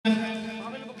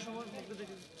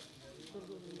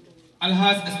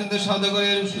আলহাজ ইস্কান্দার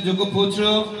সওদাগরের সুযোগ্য পুত্র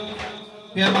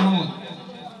পিয়ার মাহমুদ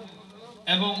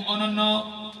এবং অন্যান্য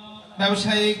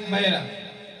ব্যবসায়িক ভাইয়েরা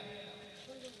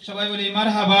সবাই বলি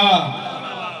মারহাবা।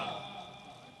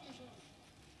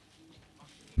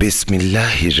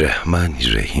 বিসমিল্লাহির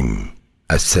রহমানির রহিম।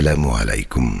 আসসালামু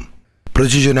আলাইকুম।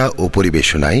 প্রযোজনা ও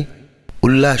পরিবেশনায়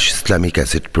উল্লাস Islamic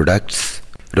asset products,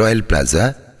 royal plaza,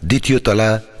 দ্বিতীয়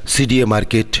তলা, সিডিএ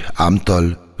মার্কেট, আমতল,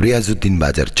 রিয়াজউদ্দিন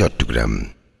বাজার, চট্টগ্রাম।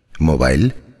 মোবাইল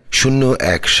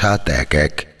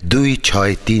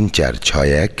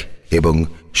 017112634661 এবং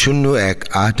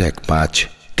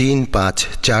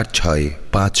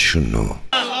 018153544650।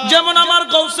 যেমন আমার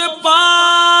গৌসে পাক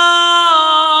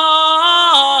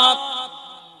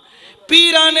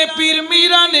পীরানে পীর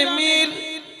মিরানে মীর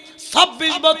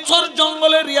 26 বছর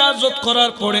জঙ্গলে রিয়াজত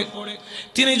করার পরে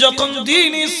তিনি যখন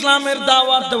দ্বীন ইসলামের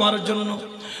দাওয়াত দেওয়ার জন্য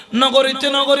নগরীতে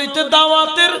নগরীতে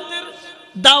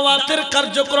দাওয়াতের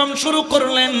কার্যক্রম শুরু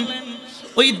করলেন,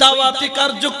 ওই দাওয়াতি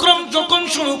কার্যক্রম যখন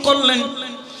শুরু করলেন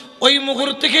ওই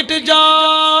মুহূর্তে হেঁটে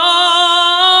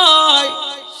যায়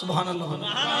সুবহানাল্লাহ।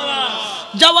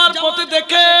 যাওয়ার পথে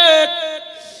দেখে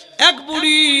এক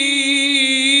বুড়ি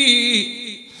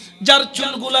যার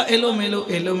চুলগুলা এলোমেলো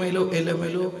এলোমেলো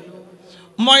এলোমেলো,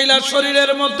 ময়লা,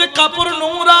 শরীরের মধ্যে কাপড়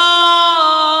নোংরা,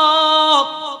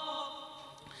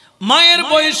 মায়ের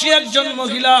বয়সী একজন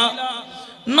মহিলা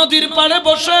নদীর পাড়ে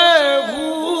বসে হু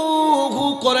হু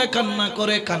করে কান্না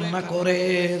করে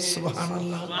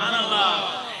সুবহানাল্লাহ।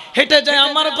 হেঁটে যায়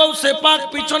আমার গৌসে পাক,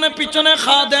 পিছনে পিছনে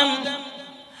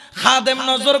খাদেম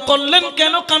নজর করলেন,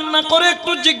 কেন কান্না করে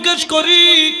একটু জিজ্ঞেস করি।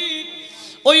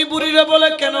 ওই বুড়িরে বলে,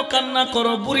 কেন কান্না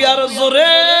করো? বুড়ি আর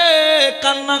জোরে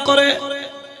কান্না করে,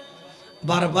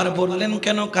 বারবার বললেন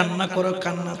কেন কান্না করো,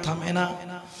 কান্না থামে না।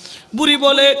 বুড়ি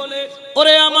বলে,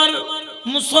 ওরে আমার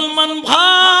মুসলমান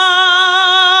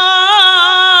ভাই,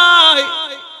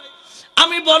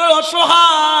 আমি বড়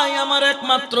অসহায়, আমার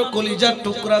একমাত্র কলিজার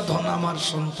টুকরা ধন আমার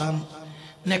সন্তান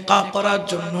নেকা করার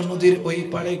জন্য নদীর ওই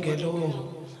পাড়ে গেল।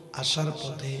 আসার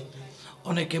পথে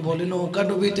অনেকে বলে নৌকা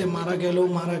ডুবিতে মারা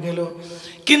গেল,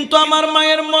 কিন্তু আমার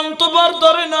মায়ের মন তো বর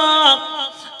ধরে না।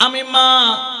 আমি মা,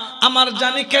 আমার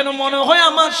জানি কেন মনে হয়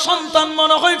আমার সন্তান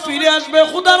মনে হয় ফিরে আসবে।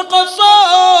 খুদার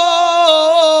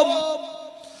কসম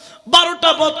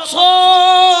 12টা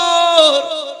বছর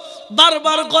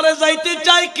বারবার করে যাইতে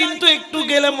চাই, কিন্তু একটু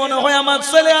গেলে মনে হয় আমার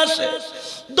ছেলে আসে।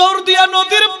 দৌড় দিয়া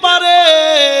নদীর পারে,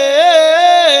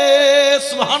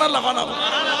 সুবহানাল্লাহ।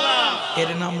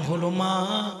 এর নাম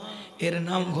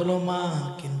হলো মা।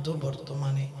 কিন্তু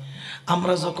বর্তমানে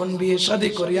আমরা যখন বিয়ে শাদী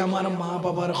করি আমার মা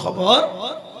বাবার খবর,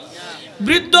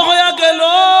 বৃদ্ধ হয়ে গেল,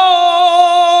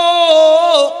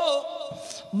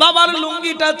 বাবার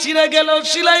লুঙ্গিটা ছিঁড়ে গেল,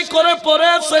 সেলাই করে পরে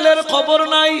ছেলের খবর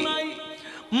নাই।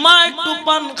 মা একটু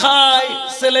পান খায়,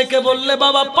 ছেলেকে বললে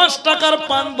বাবা 5 টাকার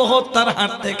পান বহুত তার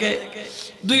হাত থেকে,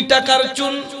 2 টাকার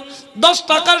চুন, 10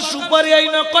 টাকার সুপারি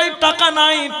আইনা, কই টাকা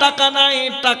নাই,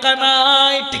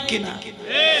 ঠিক কিনা?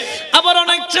 আবার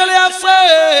অনেক ছেলে আছে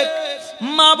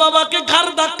মা বাবাকে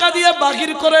ঘাড় ধাক্কা দিয়ে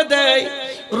বাহির করে দেয়,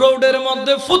 রোডের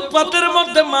মধ্যে, ফুটপাতের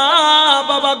মধ্যে মা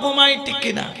বাবা ঘুমায়, ঠিক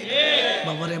কিনা?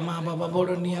 বাবারে, মা বাবা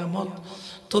বড় নিয়ামত।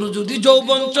 তোর যদি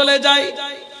যৌবন চলে যায়,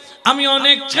 আমি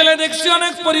অনেক ছেলে দেখছি,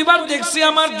 অনেক পরিবার দেখছি,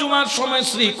 আমার জুমার সময়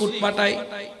শ্রীকুট পাঠায়,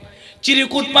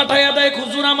 চিরিকুট পাঠাইয়া দেয়,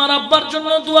 হুজুর আমার আব্বার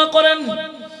জন্য দোয়া করেন,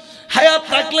 হায়াত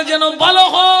থাকলে যেন ভালো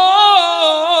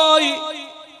হয়,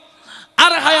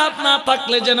 আর হায়াত না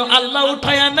থাকলে যেন আল্লাহ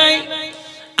উঠাইয়া নেয়।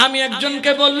 আমি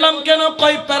একজনকে বললাম, কেন?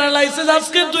 কয় প্যারালাইসিস,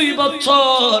 আজকে 2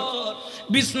 বছর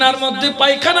বিছনার মধ্যে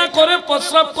পায়খানা করে,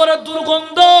 প্রস্রাব করে,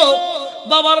 দুর্গন্ধ,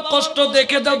 বাবার কষ্ট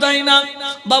দেখে দেয় না,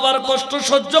 বাবার কষ্ট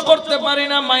সহ্য করতে পারি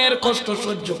না, মায়ের কষ্ট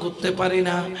সহ্য করতে পারি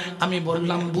না। আমি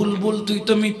বললাম, বুলবুল তুই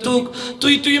তো মৃত্যুক,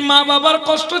 তুই মা বাবার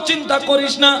কষ্ট চিন্তা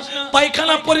করিস না।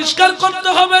 পায়খানা পরিষ্কার করতে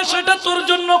হবে সেটা তোর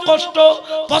জন্য কষ্ট,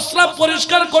 প্রস্রাব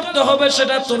পরিষ্কার করতে হবে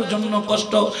সেটা তোর জন্য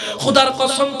কষ্ট। খোদার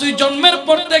কসম, তুই জন্মের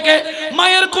পর থেকে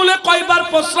মায়ের কোলে কয়বার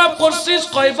প্রস্রাব করছিস,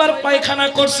 কয়বার পায়খানা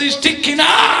করছিস, ঠিক কিনা?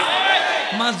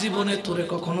 মা জীবনে তোরে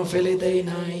কখনো ফেলে দেয়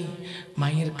নাই,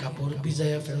 মায়ের কাপড়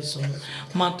ভিজাইয়া ফেলছ,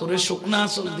 মা তোরে শুকনা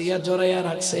আঁচল দিয়া জড়াইয়া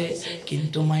রাখছে,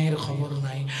 কিন্তু মায়ের খবর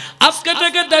নাই। আজকে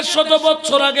থেকে 150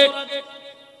 বছর আগে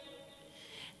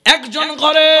একজন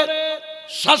ঘরে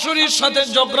শাশুড়ির সাথে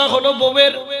ঝগড়া হলো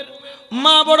বউয়ের।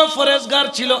 মা বড় ফরেজগার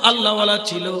ছিল, আল্লাহওয়ালা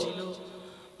ছিল।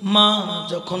 মা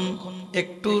যখন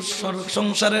একটু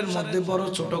সংসারের মধ্যে বড়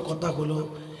ছোট কথা হলো,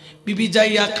 বিবি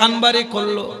যাইয়া কানবাড়ি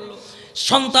করলো,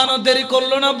 সন্তানও দেরি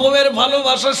করলো না। বউয়ের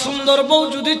ভালোবাসা, সুন্দর বউ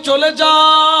যদি চলে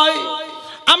যায়,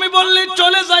 আমি বললি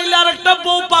চলে যাইলে আর একটা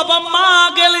বউ পাবা, মা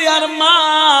গেলে আর মা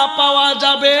পাওয়া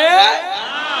যাবে?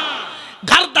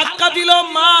 ঘাড় ধাক্কা দিল,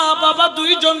 মা বাবা বাবা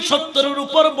দুইজন 70-এর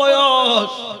উপর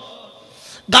বয়স।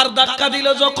 গার ধাক্কা দিল,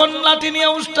 যখন লাঠি নিয়ে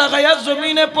উষ্টা খাইয়া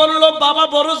জমিনে পড়লো। বাবা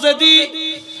বড় জেদি,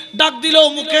 ডাক দিল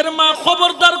মুখের মা,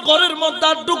 খবরদার ঘরের মধ্যে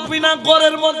আর ঢুকবি না,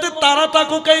 ঘরের মধ্যে তারা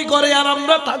থাকুক, এই ঘরে আর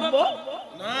আমরা থাকবো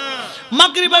না।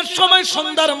 মাগরিবের সময়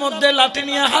সন্ধ্যার মধ্যে লাঠি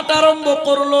নিয়ে হাঁটা আরম্ভ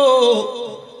করলো,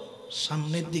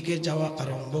 সামনের দিকে যাওয়া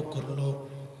আরম্ভ করলো।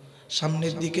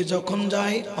 সামনের দিকে যখন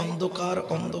যায় অন্ধকার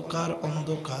অন্ধকার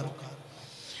অন্ধকার,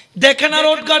 দেখে না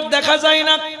রোডঘাট দেখা যায়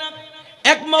না।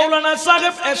 এক মাওলানা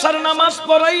সাহেব এশার নামাজ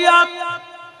পড়াইয়া,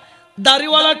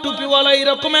 দাড়িওয়ালা টুপিওয়ালা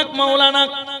এরকম এক মাওলানা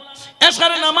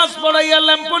এশার নামাজ পড়াইয়া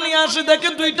ল্যাম্প নিয়ে আসে, দেখে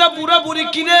দুইটা বুড়া বুড়ি।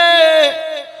 কিরে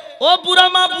ও বুড়া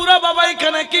মা বুড়া বাবা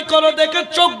এখানে কি করো? দেখে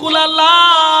চোখগুলা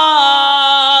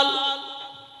লাল,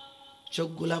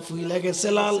 চোখগুলা ফুইলা গেছে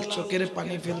লাল, চোখের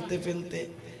পানি ফেলতে ফেলতে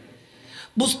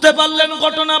বুঝতে পারলেন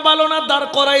ঘটনা ভালো না, দাঁড়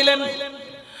করাইলেন।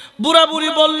 বুড়া বুড়ি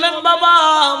বললেন, বাবা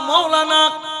মাওলানা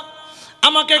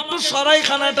আমাকে একটু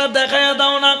সরাইখানাটা দেখাইয়া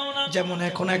দাও না। যেমন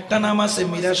এখন একটা নাম আছে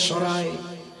মিরাজ সরাই,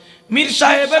 মীর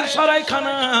সাহেবের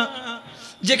সরাইখানা,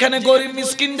 যেখানে গরিব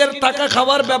মিসকিনদের থাকা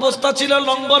খাওয়ার ব্যবস্থা ছিল,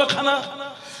 লঙ্গরখানা।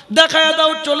 দেখাইয়া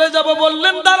দাও, চলে যাব।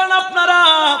 বললেন, দাঁড়ান আপনারা,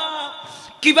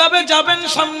 কিভাবে যাবেন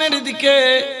সামনের দিকে?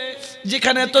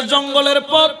 যেখানে তো জঙ্গলের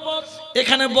পথ,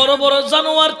 এখানে বড় বড়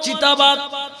জানোয়ার, চিতাবাঘ,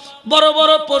 বড়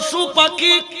বড় পশু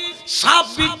পাখি, সাপ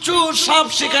বিচ্ছু সাপ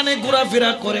সেখানে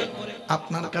ঘোরাফেরা করে।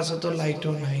 আপনার কাছে তো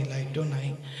লাইটও নাই, লাইটও নাই।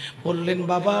 বললেন,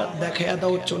 বাবা দেখাইয়া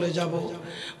দাও, চলে যাব।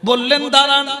 বললেন,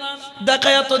 দাঁড়ান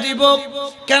দেখাইয়া তো দিব।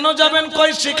 কেন যাবেন?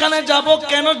 কই সেখানে যাব।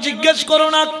 কেন জিজ্ঞেস করো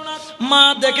না। মা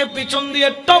দেখে পিছন দিয়ে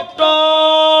টপ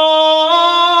টপ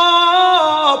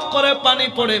করে পানি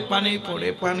পড়ে, পানি পড়ে,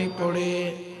 পানি পড়ে।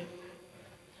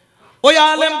 ওই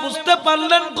আলেম বুঝতে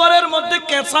পারলেন ঘরের মধ্যে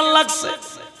কেসাল লাগছে।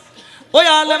 ওই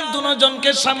আলেম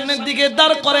দুজনকে সামনের দিকে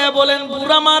দাঁড় করে বলেন,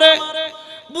 বুড়া মারে,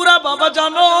 বুড়া বাবা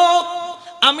জানো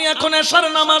আমি এখন এশার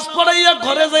নামাজ পড়াইয়া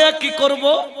ঘরে যাইয়া কি করব?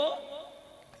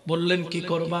 বললেন, কি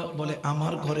করবা? বলে,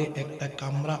 আমার ঘরে একটা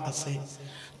কামরা আছে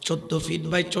 14 ফিট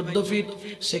বাই 14 ফিট,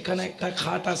 সেখানে একটা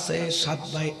খাট আছে 7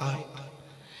 বাই 8,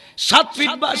 7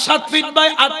 ফিট বাই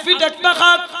 8 ফিট একটা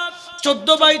খাট,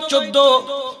 14 বাই 14।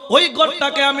 ওই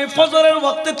ঘরটাকে আমি ফজরের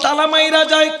ওয়াক্তে তালা মাইরা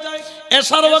যাই,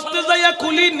 এশার ওয়াক্তে যাইয়া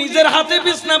খুলি, নিজের হাতে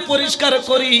বিছনা পরিষ্কার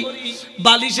করি,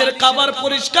 বালিশের কভার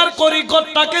পরিষ্কার করি,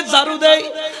 ঘরটাকে ঝাড়ু দেই,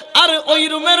 আর ওই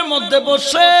রুমের মধ্যে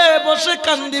বসে বসে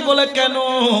কান্দি। বলে, কেন?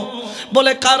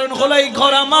 বলে, কারণ হলো এই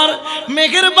ঘর আমার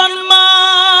মেহেরবান মা,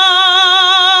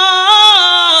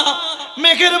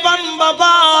 মেহেরবান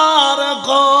বাবার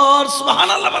ঘর।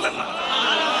 সুবহানাল্লাহ বলেন না।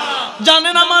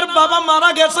 জানেন আমার বাবা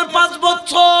মারা গেছে 5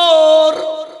 বছর,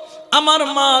 আমার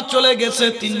মা চলে গেছে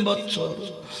 3 বছর।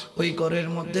 ওই ঘরের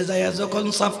মধ্যে যাইয়া যখন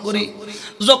সাফ করি,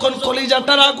 যখন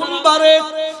কলিজাটার আগুন বাড়ে,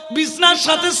 বিছনার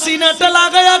সাথে সিনাটা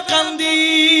লাগাইয়া কান্দি।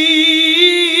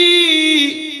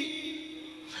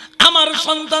 আমার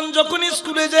সন্তান যখন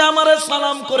স্কুলে যায় আমারে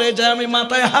সালাম করে যায়, আমি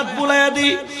মাথায় হাত বুলাইয়া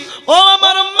দিই, ও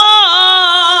আমার মা,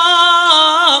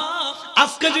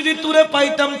 আজকে যদি তোরে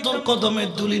পাইতাম তোর কদমে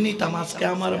দুলি নিতাম, আজকে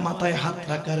আমার মাথায় হাত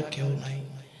রাখার কেউ নাই,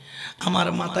 আমার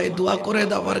মাথায় দোয়া করে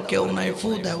দেওয়ার কেউ নাই, ফু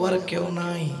দেওয়ার কেউ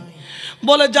নাই।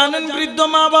 বলে, জানেন বৃদ্ধ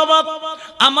মা বাবা,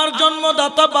 আমার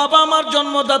জন্মদাতা বাবা, আমার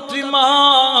জন্মদাত্রী মা,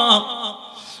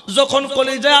 যখন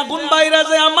কলিজায় আগুন বাইরে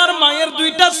যায়, আমার মায়ের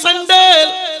 2টা স্যান্ডেল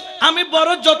আমি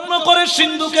বড় যত্ন করে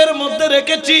সিন্ধুকের মধ্যে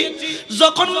রেখেছি।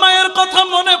 যখন মায়ের কথা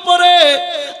মনে পড়ে,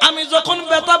 আমি যখন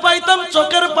ব্যথা পাইতাম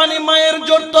চোখের পানি মায়ের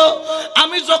ঝরতো,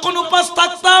 আমি যখন উপাস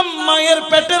থাকতাম মায়ের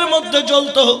পেটের মধ্যে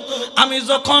জ্বলতো, আমি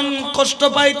যখন কষ্ট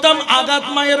পাইতাম আঘাত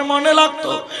মায়ের মনে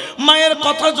লাগতো। মায়ের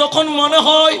কথা যখন মনে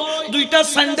হয়, 2টা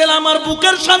স্যান্ডেল আমার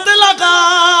বুকের সাথে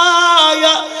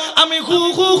লাগায়া আমি হু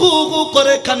হু হু হু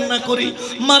করে কান্না করি,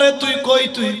 মারে তুই কই,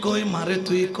 তুই কই, মারে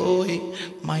তুই কই।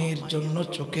 মায়ের জন্য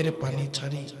চোখের পানি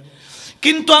ছাড়ি,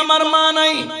 কিন্তু আমার মা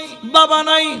নাই, বাবা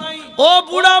নাই। ও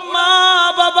বুড়া মা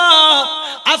বাবা,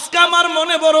 আজকে আমার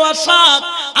মনে বড় আশা,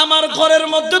 আমার ঘরের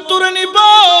মধ্যে তুলে নিব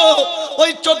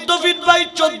ওই 14 ফিট বাই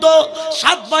 14,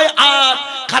 7 বাই 8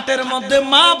 খাটের মধ্যে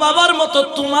মা বাবার মতো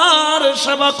তোমার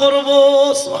সেবা করব।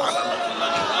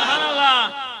 সুবহানাল্লাহ।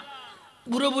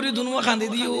 বুড়ো বুড়ি দুনুয়া কান্দি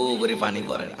দিয়ে ও করে পানি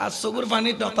করে, আর চকুর পানি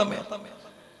টতামে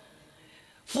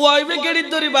ফুয়াইবে গেড়ির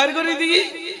ধরে বাইর করে দিই,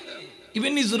 ইবে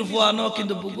নিজের ফুয়ানো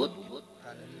কিন্তু বুকুত।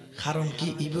 কারণ কি?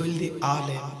 ইবল দি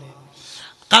আলেম,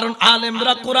 কারণ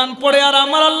আলেমরা কোরআন পড়ে। আর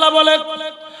আমার আল্লাহ বলে,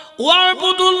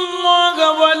 ওয়াবুদুল্লাহ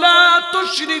ওয়া লা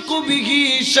তুশরিকু বিহি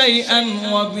শাইআন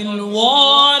ওয়া বিল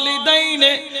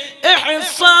ওয়ালিদাইনি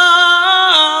ইহসানা।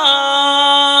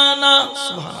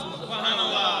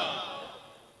 সুবহানাল্লাহ।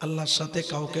 আল্লাহর সাথে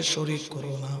কাউকে শরীক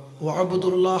করো না।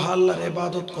 ওয়াবুদুল্লাহ, আল্লাহর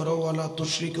ইবাদত করো, ওয়া লা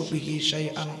তুশরিকু বিহি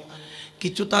শাইআন,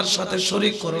 কিছু তার সাথে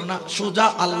শরীক করো না। সোজা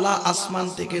আল্লাহ আসমান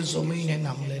থেকে জমিনে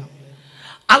নামলেন।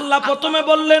 আল্লাহ প্রথমে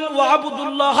বললেন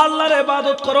ওয়াবুদুল্লাহ, আল্লাহর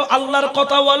ইবাদত করো। আল্লাহর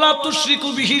কথা ওয়ালা তুশরিকু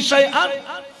বিহি শাইআন,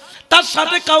 তার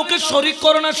সাথে কাউকে শরীক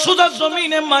করো না। সোজা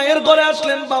জমিনে মায়ের ঘরে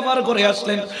আসলেন, বাবার ঘরে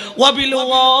আসলেন। ওয়াবিল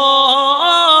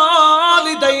ওয়ালিদাইনি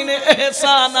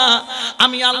ইহসানা,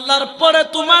 আমি আল্লাহর পরে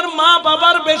তোমার মা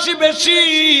বাবার বেশি বেশি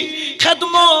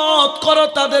খেদমত করো,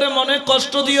 তাদের মনে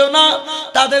কষ্ট দিও না,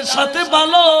 তাদের সাথে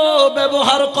ভালো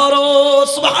ব্যবহার করো।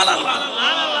 সুবহানাল্লাহ।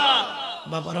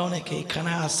 বাবারা অনেকে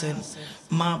এখানে আছেন,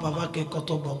 মা বাবাকে কত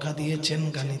বকা দিয়েছেন,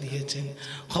 গালি দিয়েছেন।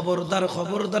 খবরদার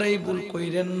খবরদার এই ভুল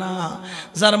কইরেন না।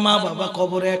 যার মা বাবা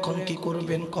কবরে, এখন কি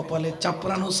করবেন? কপালে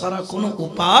চাপড়ানো ছাড়া কোনো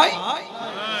উপায়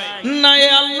নাই।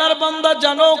 আল্লাহর বান্দা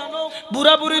জানো,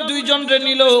 বুড়া বুড়ি দুইজন রে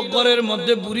নিল ঘরের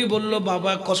মধ্যে। বুড়ি বলল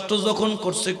বাবা কষ্ট যখন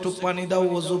করছে একটু পানি দাও,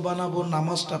 ওযু বানাবো,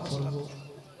 নামাজটা পড়বো।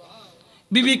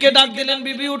 বিবিকে ডাক দিলেন,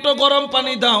 বিবি উঠো, গরম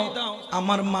পানি দাও,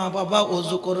 আমার মা বাবা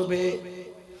ওযু করবে।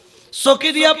 চকি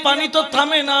দিয়া পানি তো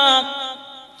থামে না,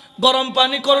 গরম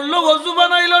পানি করলো, ওযু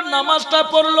বানাইলো, নামাজটা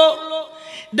পড়লো।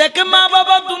 দেখে মা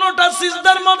বাবা দুটোটা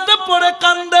সিজদার মধ্যে পড়ে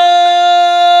কান্দে।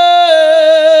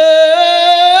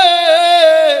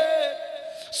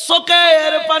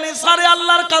 চোখের পানি সারে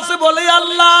আল্লাহর কাছে বলে,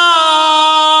 আল্লাহ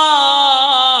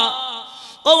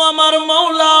ও আমার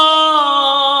মাওলা,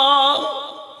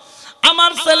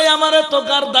 আমার ছেলে আমারে তো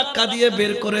গার ধাক্কা দিয়ে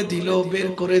বের করে দিল, বের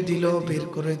করে দিল, বের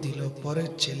করে দিল।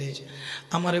 পরের ছেলে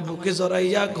আমারে বুকে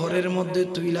জড়াইয়া ঘরের মধ্যে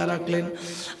তুইলা রাখলেন।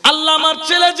 আল্লাহ আমার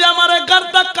ছেলে যে আমারে গার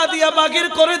ধাক্কা দিয়া বাগির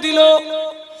করে দিল,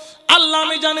 আল্লাহ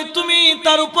আমি জানি তুমি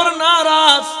তার উপর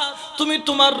নারাজ, তুমি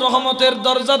তোমার রহমতের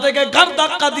দরজা থেকে ঘাড়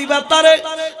ধাক্কা দিবা তারে।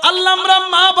 আল্লাহ আমরা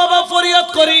মা বাবা ফরিয়াদ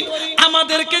করি,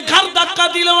 আমাদেরকে ঘাড় ধাক্কা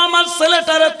দিল, আমার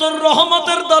ছেলেটারে তোর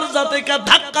রহমতের দরজা থেকে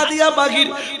ধাক্কা দিয়া বাহির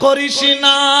করিস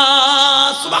না।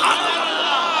 সুবহানাল্লাহ।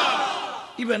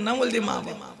 ইবেন না বলদি মা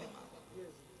বাবা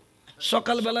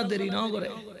সকালবেলা দেরি না করে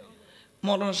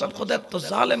মৌলানা সাহেব খোদা তো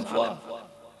জালেম ফুয়া,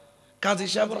 কাজী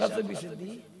সাহেবের কাছে বিচার দি,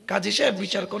 কাজী সাহেব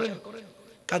বিচার করেন।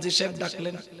 কাজী সাহেব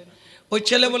ডাকলেন, ওই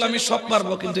ছেলে বলে আমি সব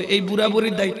পারবো, কিন্তু এই বুড়া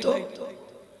বুড়ির দায়িত্ব।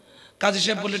 কাজী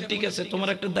সাহেব বলে ঠিক আছে, তোমার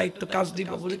একটা দায়িত্ব, কাজ দিব।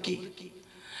 বলে কি?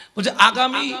 বলছে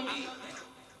আগামী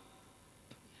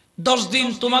 10 দিন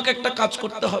তোমাকে একটা কাজ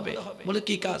করতে হবে। বলে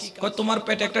কি কাজ? কয় তোমার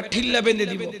পেটে একটা ঠিল্লা বেঁধে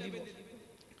দিব,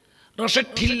 রসের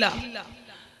ঠিল্লা,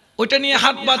 ওইটা নিয়ে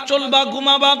হাঁটবা, চলবা,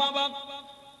 ঘুমাবা,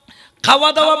 খাওয়া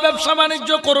দাওয়া, ব্যবসা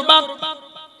বাণিজ্য করবা,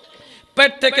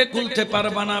 পেট থেকে খুলতে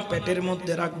পারবা না, পেটের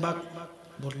মধ্যে রাখবা।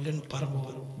 বললেন পারবো,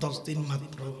 10 দিন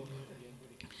মাত্র।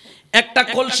 একটা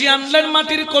কলসি আনলেন,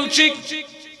 মাটির কলসি,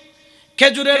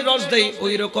 খেজুরের রস দেই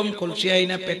ওই রকম কলসি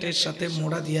আইনা পেটের সাথে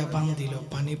মোড়া দিয়া বান দিল,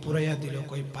 পানি পুরাইয়া দিল।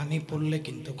 কই পানি পড়লে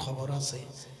কিন্তু খবর আছে,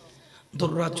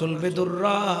 দৌড়া চলবে,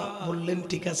 দৌড়া। বললেন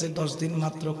ঠিক আছে, 10 দিন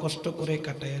মাত্র, কষ্ট করে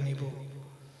কাটাইয়া নিব।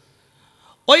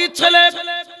 ওই ছেলে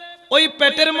ওই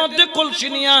পেটের মধ্যে কলসি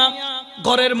নিয়া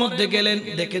ঘরের মধ্যে গেলেন।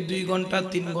 দেখে 2 ঘন্টা,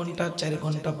 3 ঘন্টা, 4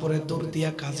 ঘন্টা পরে দৌড়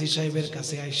দিয়া কাজী সাহেবের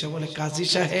কাছে আইসা বলে, কাজী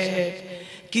সাহেব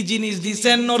কি জিনিস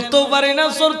দিছেন? নড়তেও পারি না,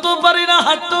 চড়তেও পারি না,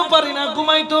 হাঁটতেও পারি না,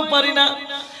 ঘুমাইতেও পারি না,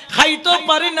 খাইতেও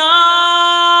পারি না,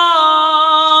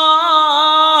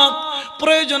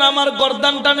 প্রয়োজন আমার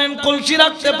গর্দান টানেন, কলসি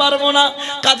রাখতে পারবো না।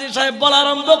 কাজী সাহেব বলা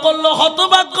আরম্ভ করলো,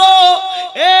 হতভাগ্য,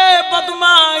 এ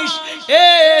বদমাইশ, এ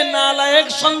নালায়েক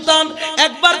সন্তান,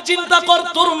 একবার চিন্তা কর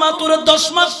তোর মা তোর 10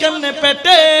 মাস কেমনে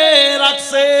পেটে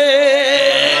রাখছে।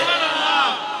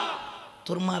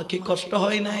 তোর মার কি কষ্ট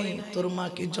হয় নাই? তোর মা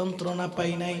কি যন্ত্রণা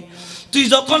পাই নাই? তুই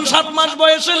যখন 7 মাস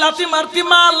বয়সে লাথি মারতি,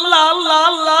 মা আল্লাহ আল্লাহ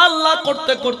আল্লাহ আল্লাহ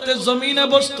করতে করতে জমিনে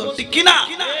বসতো, ঠিক কিনা?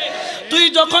 তুই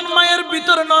যখন মায়ের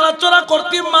ভিতরে নড়াচড়া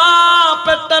করতি, মা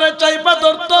পেটটারে চাইপা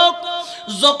ধরতো।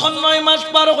 যখন 9 মাস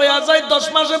পার হয়ে যায়, 10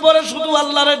 মাসে পরে শুধু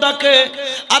আল্লাহরে ডাকে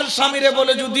আর স্বামীরে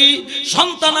বলে, যদি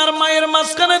সন্তান আর মায়ের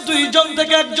মাঝখানে 2 জন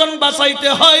থেকে 1 জন বাঁচাইতে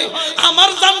হয়, আমার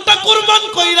জানটা কুরবান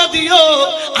কইরা দিও,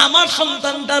 আমার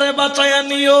সন্তানটারে বাঁচাইয়া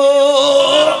নিও।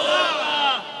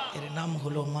 এর নাম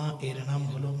হলো মা, এর নাম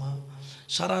হলো মা।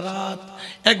 সারা রাত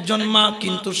একজন মা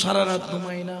কিন্তু সারা রাত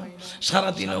ঘুমাই না, সারা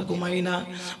দিনও ঘুমাই না।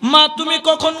 মা তুমি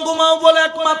কখন ঘুমাও? বলে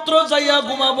একমাত্র যাইয়া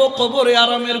ঘুমাবো কবরে,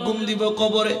 আরামের ঘুম দিব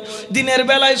কবরে। দিনের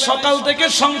বেলায় সকাল থেকে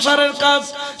সংসারের কাজ,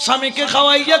 স্বামীকে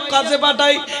খাওয়াইয়া কাজে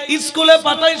পাঠাই, স্কুলে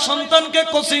পাঠাই, সন্তানকে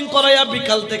কোচিং করাইয়া,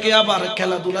 বিকাল থেকে আবার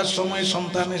খেলাধুলার সময়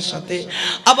সন্তানের সাথে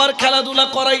আবার খেলাধুলা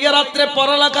করাইয়া, রাত্রে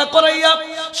পড়ালেখা করাইয়া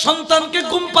সন্তানকে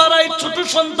ঘুম পাড়াই। ছোট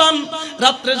সন্তান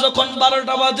রাত্রে যখন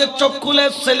 12টা বাজে চোখ খুলে,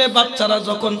 ছেলে বাচ্চারা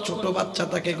যখন ছোট বাচ্চা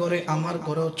থাকে ঘরে, আমার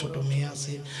ঘরেও ছোট মেয়ে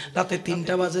আছে, রাতে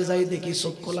 3টা বাজে যাই দেখি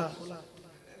চোখ খোলা।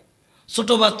 ছোট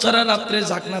বাচ্চারা রাত্রে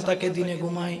জাগনা থাকে, দিনে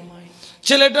ঘুমায়।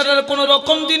 ছেলেটার কোন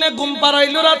রকম দিনে ঘুম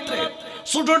পাড়াইলো, রাত্রে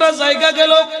ছোটটা জায়গা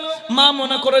গেল, মা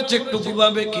মনে করেছে একটু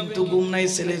ঘুমাবে, কিন্তু ঘুম নাই।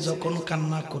 ছেলে যখন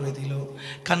কান্না করে দিল,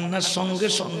 কান্নার সঙ্গে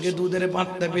সঙ্গে দুধের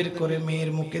বাটটা বের করে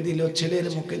মেয়ের মুখে দিল, ছেলের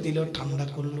মুখে দিল, ঠান্ডা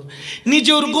করলো।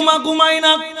 নিজের ঘুমাই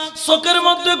না, চোখের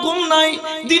মধ্যে ঘুম নাই,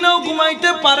 দিনেও ঘুমাইতে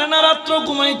পারে না, রাত্র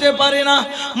ঘুমাইতে পারে না।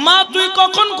 মা তুই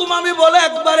কখন ঘুমাবি বলে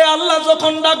একবারে আল্লাহ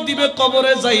যখন ডাক দিবে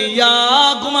কবরে যাইয়া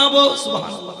ঘুমাবো।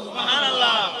 সুবহানাল্লাহ,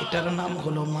 সুবহানাল্লাহ। এটার নাম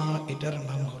হলো মা, এটার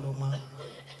নাম হলো মা।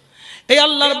 এই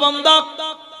আল্লাহর বান্দা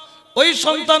ওই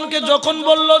সন্তানকে যখন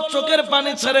বলল, চোখের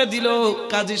পানি ছেড়ে দিল,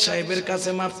 কাজী সাহেবের কাছে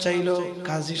মাফ চাইলো।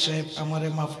 কাজী সাহেব আমারে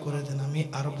মাফ করে দেন, আমি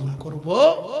আর ভুল করব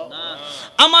না।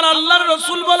 আমার আল্লাহর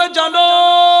রাসূল বলে, জানো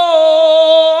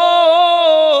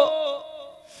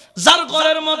যার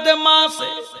ঘরের মধ্যে মা আছে,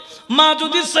 মা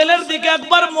যদি ছেলের দিকে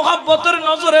একবার মোহাব্বতের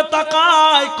নজরে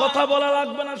তাকায়, কথা বলা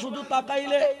লাগবে না, শুধু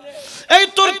তাকাইলে এই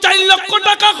তোর 4 লক্ষ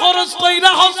টাকা খরচ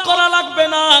কইরা হজ করা লাগবে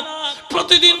না,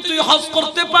 প্রতিদিন তুই হজ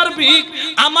করতে পারবি।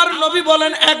 আমার নবী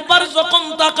বলেন, একবার যখন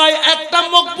তাকায় একটা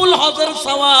মকবুল হজের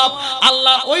সওয়াব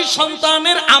আল্লাহ ওই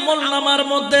সন্তানের আমলনামার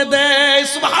মধ্যে দেয়।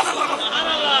 সুবহানাল্লাহ,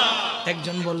 সুবহানাল্লাহ।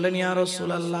 একজন বললেন, ইয়া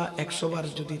রাসূলুল্লাহ 100 বার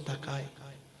যদি তাকায়,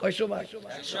 কয়শো বার?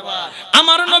 100 বার।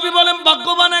 আমার নবী বলেন,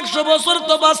 ভাগ্যবান 100 বছর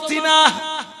তো বাঁচতি না,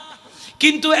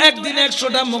 কিন্তু একদিন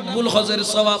 100টা মকবুল হজের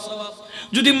সওয়াব।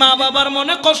 যদি মা বাবার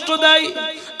মনে কষ্ট দেয়,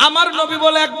 আমার নবী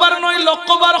বলে একবার নয়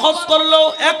লক্ষবার হজ করলো,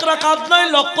 1 রাকাত নয়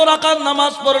লক্ষ রাকাত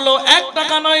নামাজ পড়লো, 1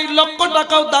 টাকা নয় লক্ষ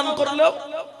টাকাও দান করলো,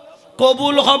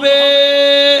 কবুল হবে।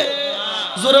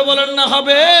 জোরে বলেন না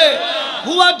হবে?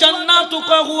 হুয়া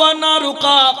জান্নাতুকা হুয়া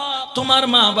নারুকা। তোমার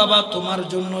মা বাবা তোমার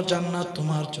জন্য জান্নাত,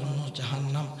 তোমার জন্য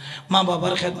জাহান্নাম। মা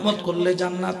বাবার খেদমত করলে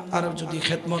জান্নাত, আর যদি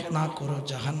খেদমত না করো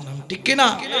জাহান্নাম। ঠিক কিনা?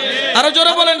 আরো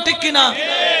জোরে বলেন ঠিক কিনা?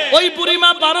 ওই বুড়ি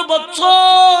মা 12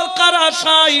 বছর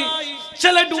কারাশাই,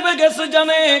 ছেলে ডুবে গেছে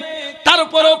জানে,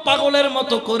 তারপরেও পাগলের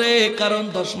মতো করে, কারণ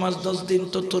 10 মাস 10 দিন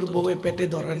তো তোর বউয়ে পেটে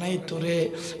ধরে নাই, তোরে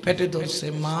পেটে ধরছে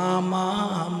মা মা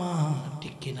মা।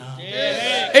 ঠিক কিনা?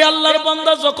 এই আল্লাহর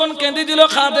বান্দা যখন কেঁদে দিল,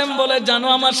 খাদেম বলে, জানো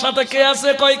আমার সাথে কে আছে?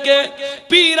 কয় কে?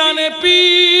 পীরানে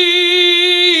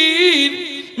পীর,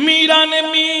 মীরানে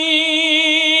মীর,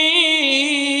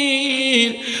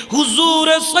 হুজুর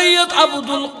সৈয়দ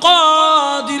আব্দুল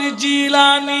কাদের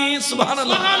জিলানী।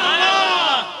 সুবহানাল্লাহ,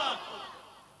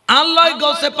 আল্লাহ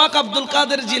গৌসে পাক আব্দুল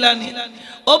কাদের জিলানী।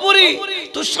 ও বুড়ি,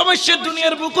 তোর সমস্যা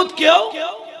দুনিয়ার বুকুত কেউ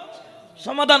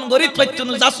সমাধান করি পাইতো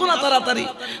না, যাসো না তাড়াতাড়ি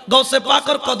গৌসে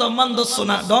পাকের কদম মান দছো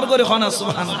না, ডর করে হনা।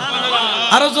 সুবহানাল্লাহ,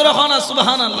 আরো জোরে হনা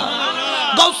সুবহানাল্লাহ।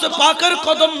 গৌসে পাকের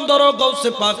কদম ধরো, গৌসে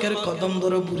পাকের কদম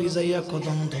ধরো। বুড়ি যাইয়া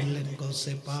কদম ধরলেন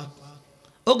গৌসে পাক।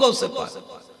 ও গৌসে পাক,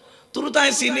 তুই তাই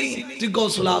চিনি, তুই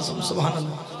গৌসুল আজম।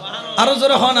 সুবহানাল্লাহ, আরো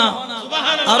জোরে হনা,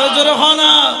 আরো জোরে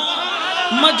হনা।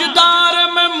 मजदार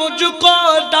में मुझको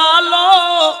डालो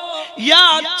या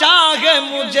चाहे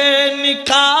मुझे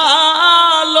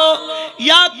निकालो,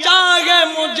 या चाहे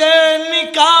मुझे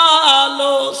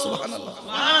निकालो। सुभान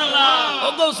अल्लाह। ओ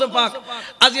गौसे पाक,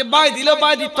 आज ये बाय दिलो,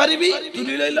 बाय दी पारिबी,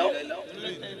 तुली लइलो।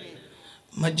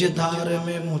 मजदार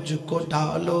में मुझको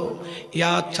डालो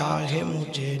या चाहे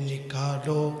मुझे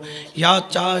निकालो, या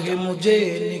चाहे मुझे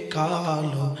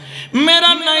निकालो।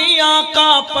 मेरा नैया का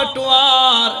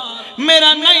पटवार,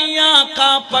 मेरा नैया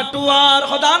का पटवार।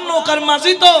 खुदा नौकर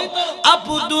माजी तो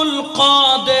अब्दुल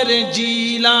कादिर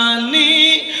जिलानी,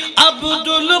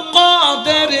 अब्दुल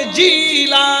कादिर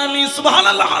जिलानी। सुभान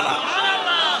अल्लाह।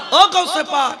 ओ गौसे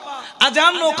पाक, आज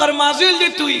हम नौकर माजिल दी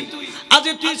तुई, आज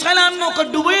তুই ছাইলান নৌকা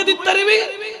ডুবাইয়া দিতে পারবি,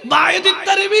 বাইয়ে দিতে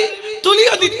পারবি,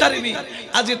 তুলিয়া দিতে পারবি।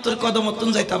 আজ তোর কদম তুন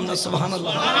যাইতাম না।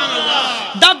 সুবহানাল্লাহ, সুবহানাল্লাহ।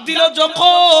 ডাক দিল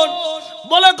যখন,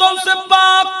 বলে গৌসে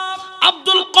পাক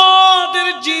আব্দুল কাদের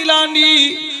জিলানী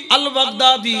আল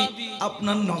বাগদাদি,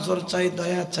 আপনার নজর চাই,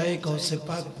 দয়া চাই। গৌসে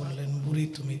পাক বললেন, বুড়ি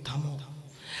তুমি থামো,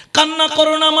 কান্না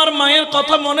করো না, আমার মায়ের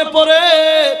কথা মনে পড়ে,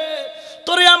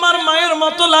 তোরে আমার মায়ের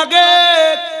মতো লাগে,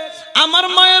 আমার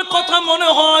মায়ের কথা মনে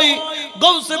হয়।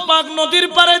 গৌসে পাক নদীর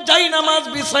পারে যাই নামাজ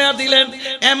বিছায়া দিলেন,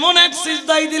 এমন এক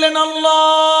সিজদাই দিলেন, আল্লাহ।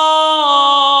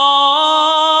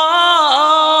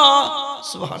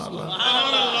 সুবহানাল্লাহ।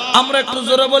 আমরা একটু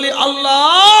জোরে বলি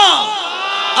আল্লাহ,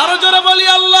 আরো জোরে বলি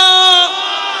আল্লাহ।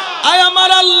 আয়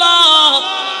আমার আল্লাহ,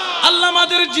 আল্লাহ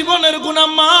আমাদের জীবনের গুনাহ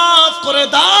মাফ করে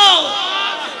দাও,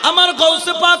 আমার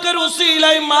গৌসে পাকের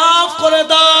উসিলায় মাফ করে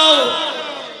দাও।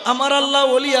 আমার আল্লাহ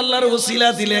ওলি আল্লাহর ওসিলা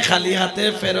দিলে খালি হাতে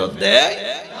ফেরত দেয়।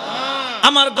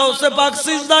 আমার গৌসে পাক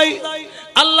সিজদায়,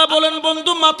 আল্লাহ বলেন,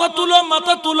 বন্ধু মাথা তুলো,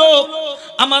 মাথা তুলো।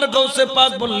 আমার গৌসে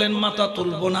পাক বললেন, মাথা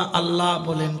তুলবো না। আল্লাহ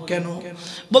বলেন, কেন?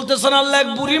 বলতেছেন, আল্লাহ এক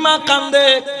বুড়ি মা কান্দে,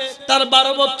 তার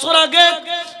 12 বছর আগে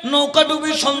নৌকা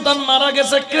ডুবি সন্তান মারা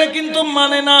গেছে, কে কিন্তু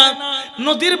মানে না,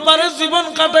 নদীর পারে জীবন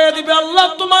কাটাইয়া দিবে। আল্লাহ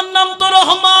তোমার নাম তো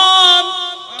রহমান,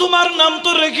 তোমার নাম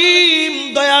তো রহিম,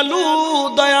 দয়ালু,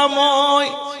 দয়াময়।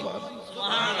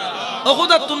 ও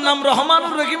খোদা তোর নাম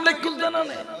রহমানুর রহিম লিখুল জানা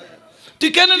নেই, তুই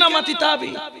কেন নামাতি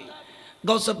তাবি?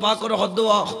 গৌসে পাকর হদ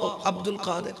আব্দুল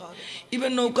কাদের ইবে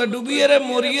নৌকা ডুবিয়ে রে,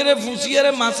 মরিয়ে রে, ফুসিয়ে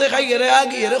রে, মাছে খাইয়ে রে,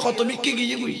 আগিয়ে রে, কত বিক্কি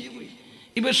গিয়ে গুই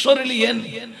ইবে শরীলিয়েন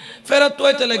ফেরত তো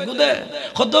আইতে লাগু দে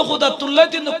খদ খোদা তুল্লাই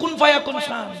তিন কোন ফায়া কোন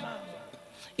শান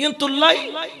ইন তুল্লাই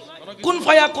কোন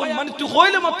ফায়া কোন, মানে তুই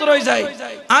কইলে মাত্র রই যায়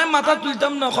আই মাথা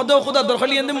তুলতাম না। খদ খোদা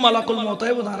দরখালি এনে মালাকুল মউত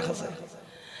আই বোধার কাছে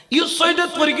ইউ সৈয়দ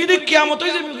পরিকি দি কিয়ামত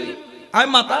হই যাবে আই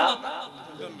মাথা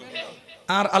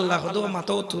আর আল্লাহ খদ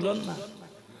মাথাও তুলন না,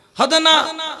 হদে না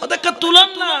হদে কা তুলন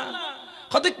না,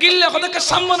 হদে কিল্লে হদে কা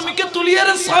সামন মিকে তুলিয়ে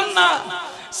রে সান না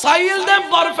সাইল দে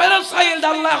বরফের সাইল দে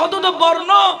আল্লাহ হদ তো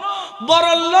বর্ণ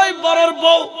বরলই বরর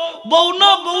বউ, বউ না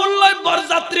বউলই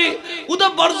বরযাত্রী, উদ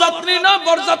বরযাত্রী না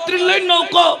বরযাত্রী লই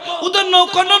নৌকা, উদ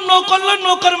নৌকা না নৌকা লই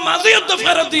নৌকার মাঝে তো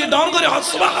ফেরত দিয়ে ডাউন করে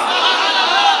সুবহানাল্লাহ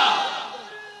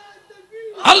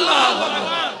আল্লাহু আকবার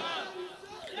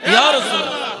ইয়া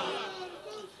রাসূলুল্লাহ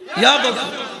ইয়া বাবা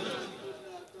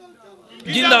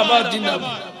जिंदाबाद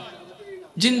जिंदाबाद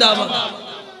जिंदाबाद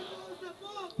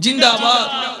जिंदाबाद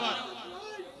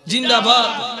जिंदाबाद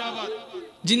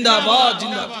जिंदाबाद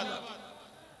जिंदाबाद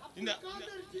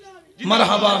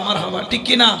मरहबा मरहबा ठीक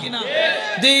की ना।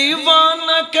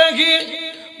 दीवाना कहीं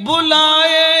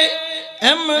बुलाए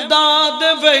इमदाद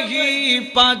वही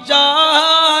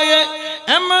पजाए,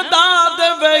 इमदाद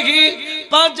वही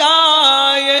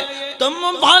पजाए, तुम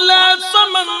भले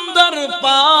समंदर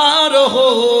पार हो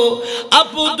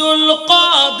अब्दुल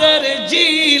कादिर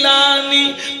जीलानी,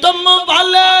 तुम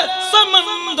भले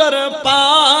समंदर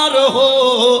पार हो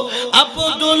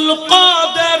अब्दुल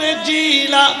कादिर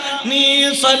जीलानी।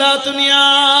 सलातुनिया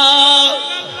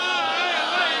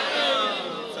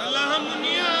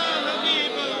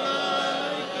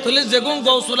तुले जेगुन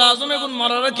गौसुल आजम एगुन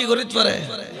मरारा की गरित पारे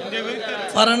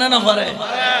पारे ना पारे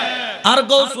আর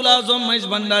গৌসুল আজম মাইজ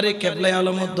ভান্ডারী কেবলাই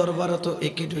আলমের দরবারে তো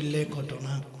একই ঢুললে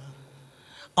ঘটনা।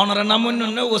 ওনারা নাম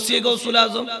অন্য ওসি গৌসুল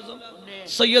আজম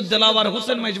সৈয়দ দেলাওয়ার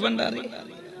হোসেন মাইজ ভান্ডারী,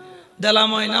 দেলা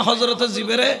ময়না হযরত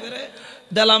জিবেরে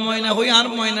দেলা ময়না হই আর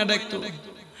ময়না ডাকতো,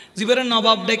 জিবেরে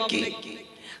নবাব ডাকি,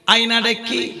 আয়না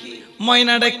ডাকি,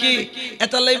 ময়না ডাকি,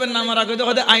 এটা লাইবেন নামার আগে তো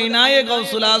কয় আয়নায়ে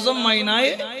গৌসুল আজম,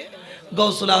 ময়নায়ে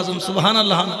গৌসুল আজম।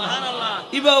 সুবহানাল্লাহ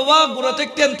ইবা ওয়া গুরতে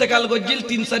ইন্তেকাল গজিল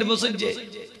 3-4 বছর যে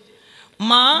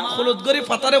মা হলুদ গরি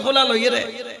ফাতারে খোলা লইয়ে রে,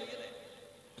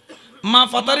 মা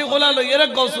ফাতারে খোলা লইয়ে রে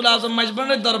গৌসুল আজম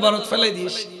মাইজবানের দরবারত ফেলাই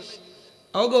দিস।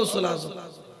 ও গৌসুল আজম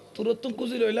তুরত তো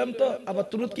কুজি লইলাম তো আবার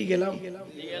তুরত কি গেলাম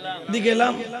দি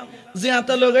গেলাম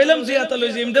জিয়াতা লগাইলাম, জিয়াতা লই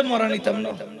জিমদে মরা নিতাম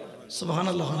না।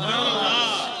 সুবহানাল্লাহ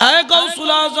এ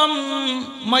গৌসুল আজম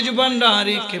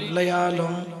মাইজবান্ডারি কিবলা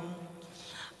আলম,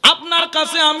 আপনার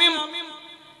কাছে আমি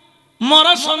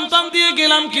মরা সন্তান দিয়ে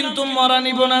গেলাম কিন্তু মরা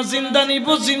নিব না, জিন্দা নিব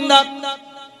জিন্দা।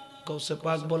 গৌসে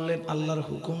পাক বললেন আল্লাহর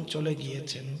হুকুম চলে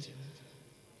গিয়েছেন,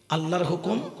 আল্লাহর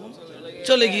হুকুম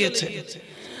চলে গিয়েছে।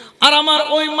 আর আমার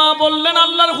ওই মা বললেন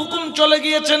আল্লাহর হুকুম চলে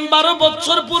গিয়েছেন, 12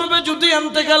 বছর পূর্বে যদি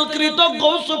ইন্তেকাল কৃত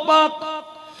গৌসে পাক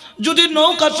যদি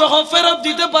নৌকা সহ ফেরত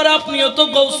দিতে পারে, আপনিও তো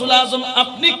গৌসুল আজম,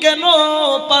 আপনি কেন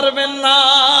পারবেন না?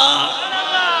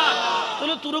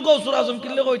 তাহলে তুরু গৌসুল আজম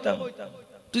কিনলে কইতাম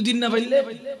তুই দিন না পাইলে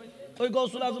ওই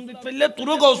গৌসুল আজম দিতে পারলে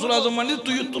তুরো গৌসুল আজম মানে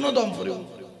তুই তুনো দম পড়ে।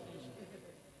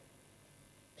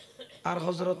 আর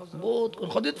হযরত বহুত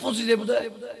খদিত ফুসি দে বুদা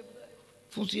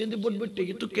ফুসি এনে বট বট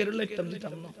টেকি তো কেরল একদম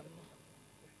দিতাম না।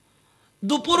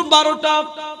 দুপুর 12টা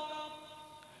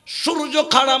সূর্য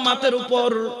খাড়া মাথার উপর,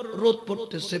 রোদ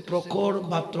পড়তেছে প্রখর,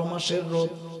 ভাদ্র মাসের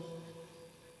রোদ।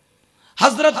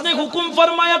 हजरत ने हुक्म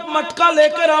फरमाया मटका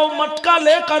लेकर आओ, मटका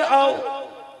लेकर आओ।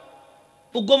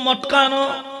 उगो मटका नो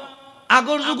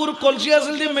আগর যুগর কলসি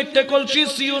আছিল দি মেটে কলসি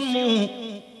সিউন মু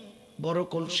বড়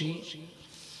কলসি,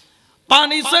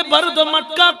 পানি সে ভর দো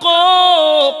মটকা কো,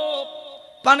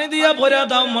 পানি দিয়া ভরা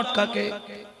দাও মটকাকে।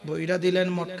 বইরা দিলেন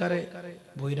মটকারে,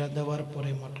 বইরা দেওয়ার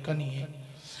পরে মটকা নিয়ে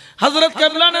हजरत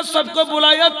केबला ने सबको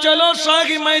बुलाया, चलो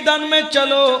शाही मैदान में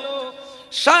चलो,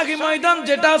 शाही मैदान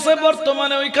जेटा से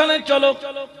बर्तमाने ওইখানে चलो।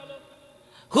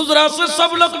 हुजरा से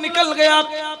सब लोग निकल गया,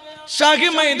 शाही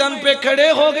मैदान पे खड़े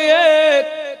हो गए।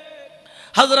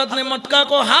 हजरत ने मटका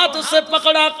को हाथ से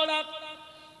पकड़ा,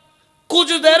 कुछ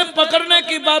देर पकड़ने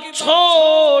की बाद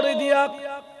छोड़ दिया।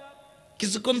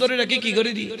 किसी कुंदरी रखी की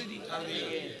गरी दी।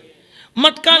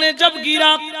 मटका ने जब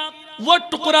गिरा वो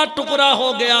टुकड़ा टुकड़ा हो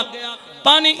गया,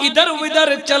 पानी इधर उधर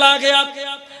चला गया,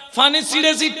 पानी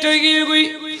सीधे सीधे गई,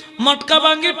 मटका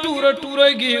भांगी टूरो टूरो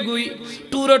गई,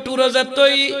 टूरो टूरो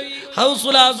जतोई।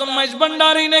 गौसुल आजम मज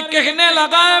भंडारी ने कहने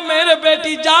लगा, मेरे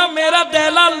बेटी जा, मेरा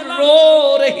दलाल रो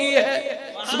रही है।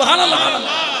 सुभान अल्लाह।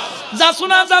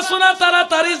 যাসুনা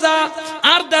তাড়াতাড়ি যা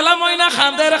আর দেলা ময়না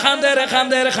খান্দের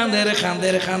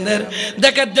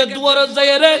দেখে দে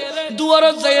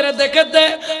দুয়ারত যাইরে দেখে দে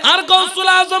আর গৌসুল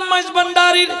আজম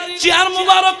মাইজভান্ডারির চেয়ার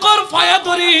মুবারকর ফায়া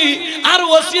ধরি আর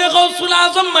ওসিয়ে গৌসুল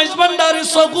আজম মাইজভান্ডারির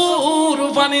সগুর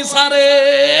পানি সারে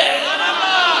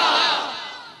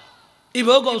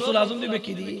ইবো গৌসুল আজম দিবে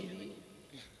কি দিয়ে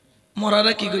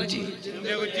মরারা কি করছি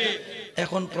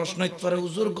এখন প্রশ্ন ইতপারে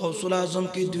হুজুর গৌসুল আজম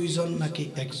কি দুইজন নাকি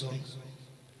একজন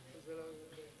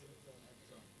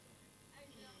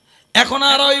এখন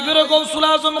আর ইবেরো গৌসুল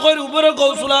আজম কইর উপরে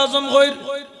গৌসুল আজম কইর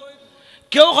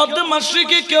কেউ হতে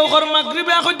মাশরিকি কেউ হর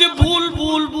মাগরিবে হইতে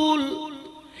ভুল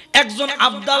একজন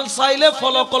আবদাল চাইলে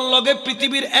ফলকর লগে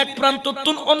পৃথিবীর এক প্রান্ত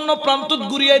তুন অন্য প্রান্ত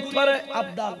ঘুরিয়াইতে পারে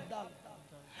আবদাল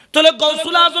তাহলে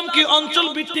গৌসুল আজম কি অঞ্চল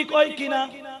ভিত্তিক হয় কিনা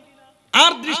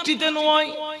আর দৃষ্টিতে নয়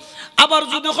আবার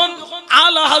যখন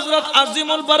আলা হযরত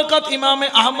আজিমুল বরকত ইমামে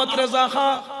আহমদ রেজা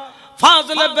খান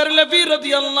ফাজিল বেরলভী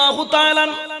রাদিয়াল্লাহু তাআলা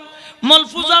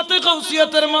মালফুজাতে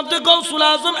গাউসিয়াতের মধ্যে গৌসুল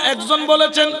আজম একজন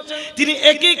বলেছেন তিনি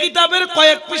একই কিতাবের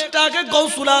কয়েক পৃষ্ঠা আগে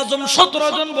গৌসুল আজম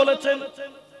 17 জন বলেছেন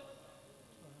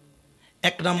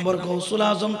এক নম্বর গৌসুল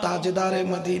আজম তাজদারে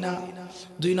মদিনা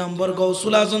দুই নম্বর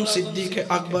গৌসুল আজম সিদ্দিকে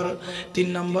আকবর তিন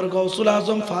নম্বর গৌসুল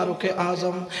আজম ফারুকে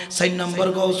আজম চার নম্বর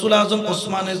গৌসুল আজম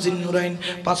ওসমানে জিন্নুরাইন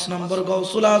পাঁচ নম্বর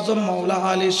গৌসুল আজম মৌলা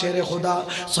আলী শেরে খুদা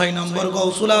ছয় নম্বর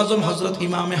গৌসুল আজম হযরত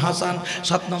ইমামে হাসান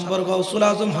সাত নম্বর গৌসুল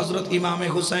আজম হযরত ইমামে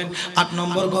হুসাইন আট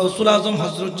নম্বর গৌসুল আজম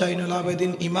হযরত জাইনুল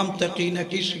আবেদিন ইমাম তাকি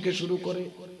নাকিশ থেকে শুরু করে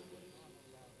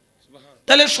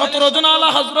তাহলে 17 জন আলা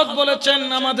হযরত বলেছেন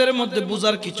আমাদের মধ্যে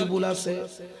বুঝার কিছু ভুল আছে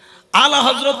আলা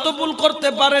হযরত তো ভুল করতে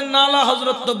পারেন না আলা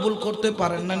হযরত তো ভুল করতে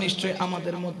পারেন না নিশ্চয়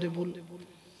আমাদের মধ্যে ভুল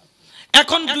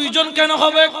এখন দুইজন কেন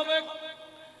হবে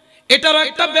এটার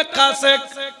একটা ব্যাখ্যা আছে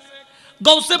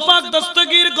গৌসে পাক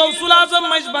দস্তগীর গৌসুল আজম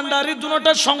মাইজভান্ডারি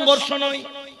দুটোটা সংঘর্ষ নয়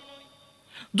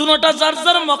দুটোটা যার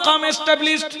যার মাকাম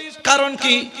এস্টাবলিশড কারণ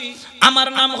কি আমার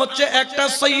নাম হচ্ছে একটা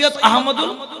সৈয়দ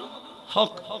আহমদুল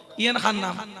হক ইয়ান খান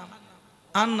নাম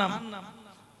আর নাম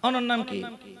ওনার নাম কি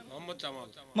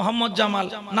মোহাম্মদ জামাল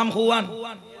নাম হুয়ান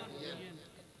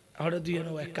আর দুইজন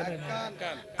একখান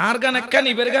আর গান একখান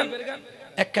ইবের গান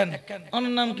একখান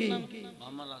ওনার নাম কি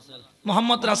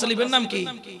মোহাম্মদ রাসেল ইবের নাম কি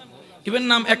ইবের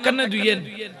নাম একখান না দুইয়েন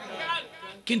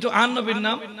কিন্তু আর নবীর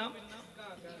নাম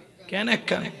কেন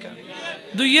একখান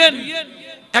দুইয়েন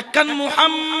একখান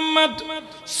মুহাম্মদ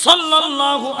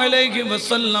সাল্লাল্লাহু আলাইহি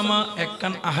ওয়াসাল্লাম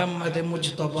একখান আহমদ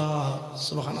মুজতবা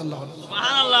সুবহানাল্লাহ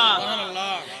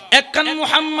একখান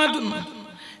মুহাম্মাদুন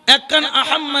একখান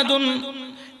আহমদুন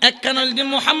একখান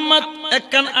মুহাম্মদ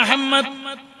একখান আহমদ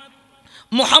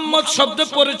মুহাম্মদ শব্দে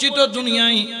পরিচিত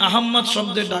দুনিয়ায় আহমদ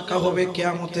শব্দে ডাকা হবে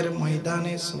কিয়ামতের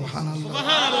ময়দানে সুবহানাল্লাহ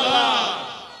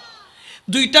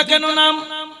দুইটা কেন নাম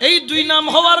এই দুই নাম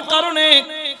হওয়ার কারণে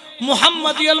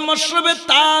মুহাম্মাদিয়াল মাশরাবে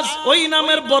তাজ ওই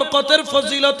নামের বরকতের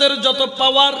ফজিলতের যত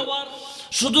পাওয়ার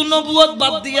শুধু নবুয়ত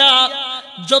বাদ দিয়া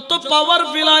যত পাওয়ার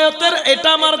বিলায়তের এটা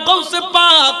আমার গৌসে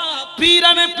পাক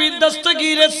পীরানে পীর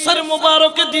দস্তগীরের সর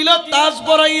মুবারকে দিল তাজ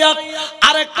বরাইয়া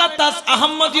আরেকটা তাজ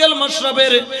আহমদিয়াল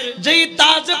মাশরাবের যেই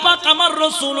তাজ পাক আমার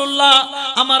রাসূলুল্লাহ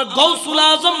আমার গৌসুল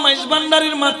আজম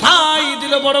মাইজভান্ডারির মাথায়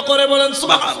দিল বড় করে বলেন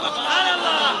সুবহানাল্লাহ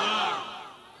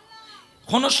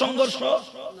কোন সংঘর্ষ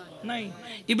নাই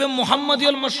ইবে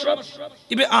মুহাম্মাদিয়াল মাশরাব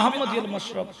ইবে আহমদিয়াল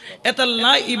মাশরাব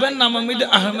এতাল্লাহ ইবেন নামামিদ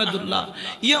আহমদুল্লাহ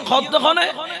ইয়ান খদ্দ খনে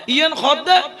ইয়ান খদ্দ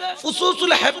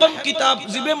ফুসুসুল হিকম কিতাব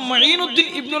জিবে মাইনুদ্দিন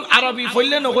ইবনুল আরবি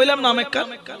ফইলে ন কইলাম নাম একটা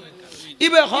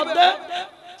ইবে খদ্দ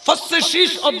ফাসসে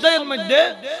শীষ অধ্যায়ের মধ্যে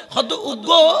খদ্দ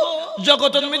উগ্র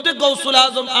জগতের মধ্যে গৌসুল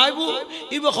আজম আইবু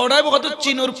ইবে খড়াইবু খদ্দ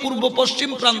চীনের পূর্ব পশ্চিম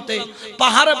প্রান্তে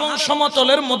পাহাড় এবং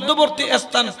সমতলের মধ্যবর্তী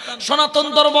স্থান সনাতন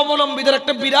ধর্মাবলম্বীদের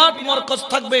একটা বিরাট মরকজ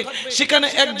থাকবে সেখানে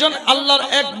একজন আল্লাহর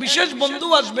এক বিশেষ বন্ধু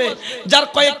আসবে যার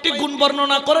কয়েকটি গুণ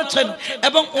বর্ণনা করেছেন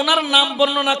এবং ওনার নাম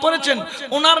বর্ণনা করেছেন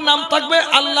ওনার নাম থাকবে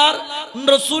আল্লাহর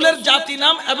রাসূলের জাতি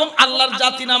নাম এবং আল্লাহর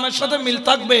জাতি নামের সাথে মিল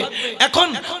থাকবে এখন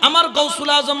আমার গৌসুল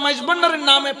আজম মাইজভান্ডারির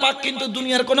নামে পাক কিন্তু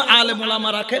দুনিয়ার কোন আলেম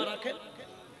ওলামা রাখেন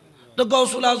তো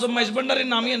গৌসুল আজম মাইজভান্ডারির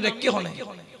নামই রেখে হনে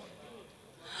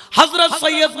হযরত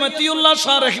সৈয়দ মতিউল্লাহ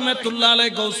শাহ রাহমাতুল্লাহ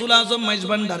আলাইহি গৌসুল আজম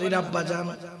মাইজভান্ডারির আব্বা জান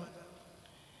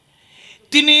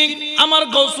তিনি আমার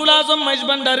গৌসুল আজম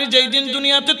মাইজভান্ডারি যেই দিন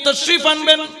দুনিয়াতে তাশরীফ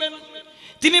আনবেন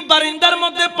তিনি বারিন্দার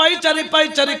মধ্যে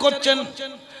পাইচারি করছেন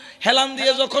হেলান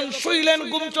দিয়ে যখন শুইলেন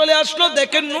ঘুম চলে আসলো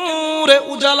দেখেন নূরে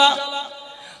উজালা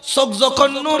চোখ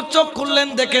যখন নূর চোখ খুললেন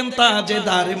দেখেন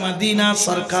তাজেদারে মদিনা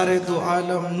সরকারে দু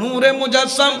আলম নূরে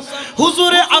মুজাসসাম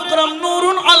হুজুরে আকরাম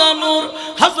নূরুন আলা নূর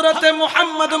হযরতে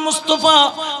মুহাম্মদ মুস্তাফা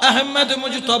আহমদ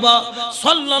মুজতবা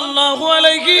সাল্লাল্লাহু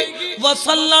আলাইহি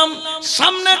ওয়াসাল্লাম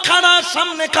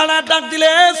সামনে खड़ा डाक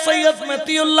दिले सैयद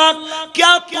मतीउल्लाह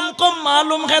क्या तुमको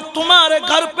मालूम है तुम्हारे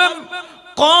घर पे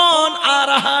कौन आ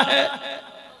रहा है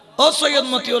ओ सैयद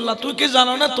मतीउल्लाह तू কি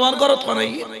জানো না তোমার ঘর কোন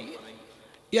নাই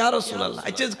ইয়া রাসূলুল্লাহ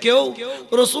আচ্ছা কেউ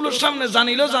রাসূলের সামনে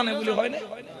জানিলো জানে বলে হয় না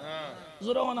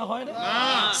জোরে না হয় না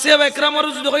সাহাবা একরামর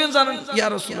যদি কইন জানেন ইয়া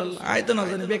রাসূলুল্লাহ আইতো না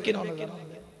জানি বেকি না জানেন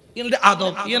ইনলে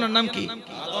আদব ইয়ার নাম কি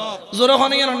আদব জোরে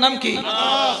হয় ইয়ার নাম কি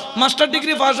মাস্টার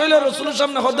ডিগ্রি পাস হইলো রাসূলের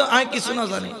সামনে হয়তো আই কিছু না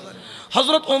জানি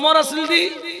হযরত ওমর আসিল দি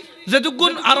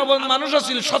যেদুগুণ আরব মানুষ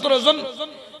আছিল 17 জন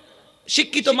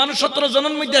শিক্ষিত মানুষ 17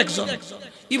 জনের মধ্যে একজন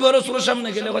ইবর রাসূলের সামনে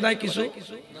গেলে কোথায় কিছু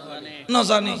না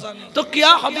জানি তো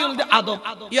কিয়া হবে বলতে আদব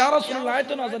ইয়া রাসূলুল্লাহ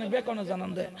তো না জানি বেকন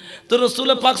জানান দে তো রাসূল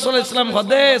পাক সাল্লাল্লাহু আলাইহি ওয়াসাল্লাম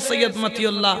হদে সৈয়দ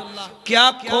মতিউল্লাহ क्या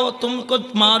को तुमको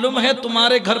मालूम है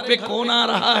तुम्हारे घर पे कौन आ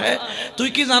रहा है তুই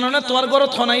কি জানো না তোমার ঘর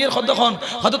থনাইয়ের খদ খন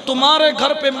হদ तुम्हारे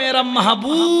घर पे मेरा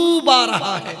महबूब आ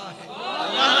रहा है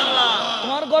সুবহানাল্লাহ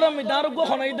তোমার ঘর মিদার গো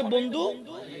খনাই দে বন্ধু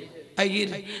आइए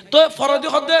तो फरज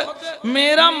खुद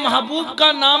मेरा महबूब का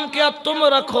नाम क्या तुम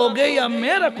रखोगे या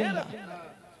मैं रखूंगा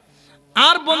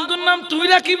আর বন্ধুর নাম তুই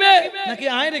রাখিবে নাকি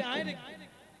আয় রাখবে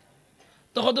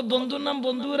তো কত বন্ধুর নাম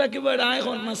বন্ধু রাখিবে আয়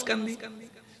কোন মাসকান্দি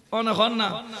অনখন না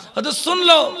হয়তো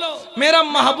শুনলো মেরা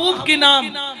মাহবুব কি নাম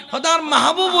হদার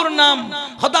মাহবুবুর নাম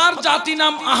হদার জাতি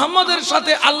নাম আহমদের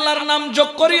সাথে আল্লাহর নাম যোগ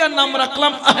করিয়া নাম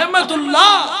রাখলাম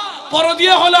আহমদুল্লাহ পর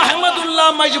দিয়ে হলো আহমদুল্লাহ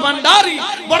মাইজবান্ডারি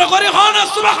বড় করে হন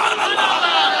সুবহানাল্লাহ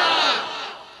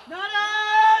নারে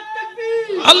তাকবীর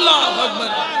আল্লাহু আকবার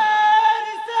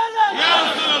ইয়া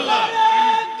রাসূলুল্লাহ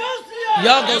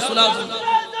ইয়া গৌসুল আযম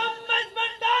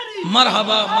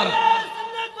মারহাবা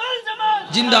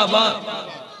জিন্দাবাদ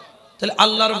তাহলে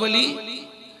আল্লাহর ওলি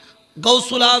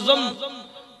গৌসুল আযম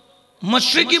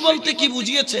মশরিকি বলতে কি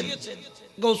বুঝিয়েছেন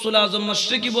গৌসুল আযম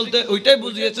মশরিকি বলতে ওইটাই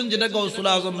বুঝিয়েছেন যেটা গৌসুল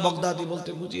আযম বাগদাদি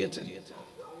বলতে বুঝিয়েছেন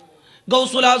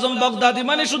গৌসুল আযম বাগদাদি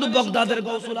মানে শুধু বাগদাদের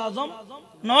গৌসুল আযম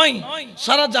নয়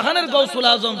সারা জাহানের গৌসুল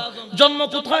আযম জন্ম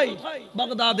কোথায়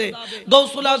বাগদাদে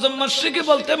গৌসুল আযম মশরিকি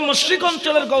বলতে মশরিক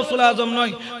অঞ্চলের গৌসুল আযম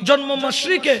নয় জন্ম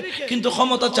মশরিকে কিন্তু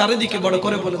ক্ষমতা চারিদিকে বড়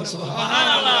করে বলেন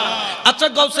সুবহানাল্লাহ আচ্ছা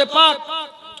গৌসে পাক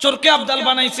চোরকে আব্দাল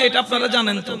বানাইছে এটা আপনারা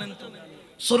জানেন তো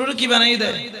সরুরে কি বানাই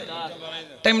দেয়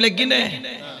টাইম লাগি না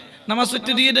নামাজ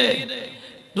পড়তে দিয়ে দে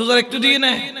রোজা একটু দিয়ে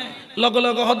নে লগ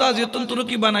লগ হতা যেতন তোর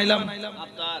কি বানাইলাম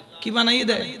কি বানাই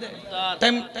দে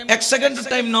টাইম 1 সেকেন্ড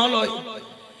টাইম ন লয়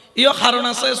ইও কারণ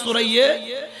আছে সুরাইয়ে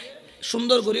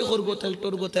সুন্দর করে খরগোতেল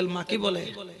টরগোতেল মাকি বলে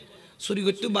সুরি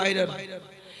গট্টু বাইরে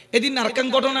এদিন নারকান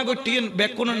ঘটনা ঘটিয়েন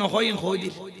ব্যাক কোন ন হয় হই দি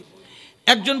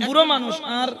একজন বুড়ো মানুষ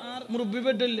আর মুরব্বি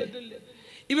বেডলে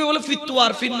ইবে বলে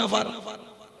ফিতওয়ার ফিন্নাফার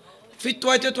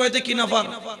ফিতওয়াইতে তোয়াইতে কি নাফার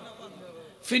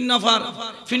ফিন্নাফার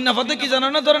ফিন্নাফাতে কি জানো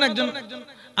না ধরেন একজন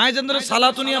আইজন ধরে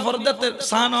সালাতুনিয়া ফরদাতে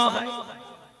সান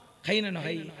খাই না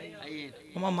হয়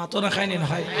ওমা মাতো না খাই না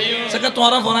হয় সেটা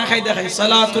তোরা ফোনা খাই দেখাই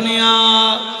সালাতুনিয়া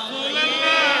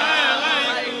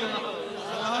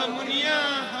সালামুনিয়া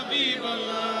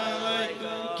হাবিবাল্লাহ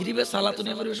কিরিবে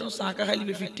সালাতুনিয়া পরিবেশন সাকা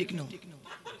খাইলিবে ফিট ঠিক ন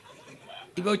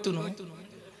ইবা হইতো না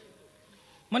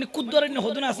মানে কুদ্দরে ন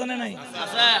হদুন আছে না নাই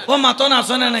আছে ও মাতন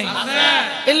আছে না নাই আছে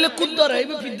এলে কুদ্দরে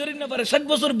ইবে ফিদ্দরি না পারে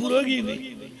 60 বছর বুড়ো গিয়ে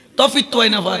তো ফিতওয়াই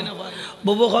না পারে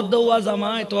ববো খদ্দ ওয়া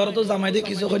জামাই তোর তো জামাই দে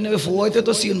কিছু কইনে ফুয়াইতে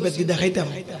তো সিউন বেদি দেখাইতাম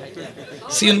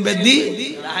সিউন বেদি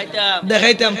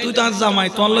দেখাইতাম তুই তো আজ জামাই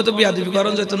তোর ল তো বিয়া দিবি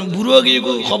কারণ যেত বুড়ো গিয়ে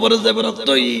খবর যাবে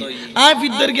রক্তই আয়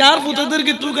ফিদ্দর কি আর ফুতদের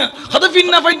কি তুই হদ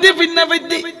ফিন্না ফাইদে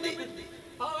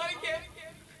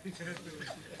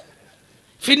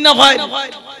ফিন্না ভাই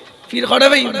ফির খড়ে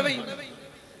ভাই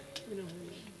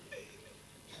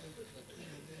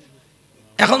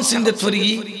এখন সিন্ধে ফরি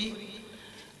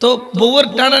তো বউর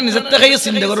টানা নিজের দেখাইয়ে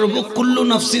সিন্ধে করব কুল্লু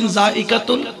নাফসিন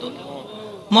যায়িকাতুল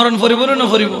মরণ ফরিব না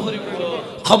ফরিব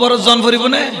খবর জন ফরিব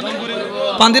না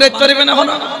পান্দি রাখতে পারিবে না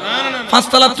কোনো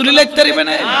পাঁচতলা তুলি লাগতে পারিবে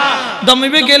না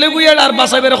দমিবে গেলে গুইয়ার আর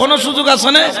বাঁচাইবার কোনো সুযোগ আছে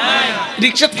না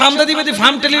রিকশা ফার্মটা দিবে দি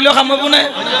ফার্ম টেলি লোক খামাবো না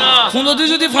ফোন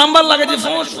যদি ফার্ম বার লাগে যে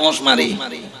ফোঁস মারি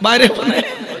বাইরে ফোনে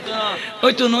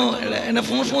ওই তো নো এনে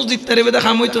ফোঁস দিতে পারিবে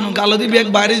দেখাম ওই তো নো গালো দিবি এক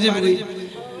বাইরে যাবে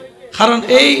কারণ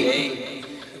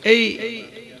এই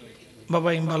বাবা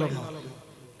ইম ভালো না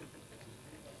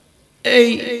এই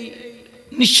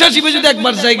নিঃশ্বাস ইবে যদি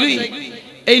একবার যাই গই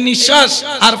এই নিঃশ্বাস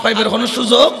আর পাইবার কোনো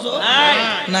সুযোগ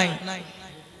নাই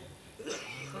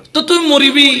তো তুই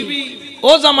মরিবি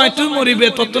ও জামাই তুই মরিবে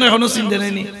তোর তো এখনো চিন্তা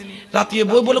নাই রাতিয়ে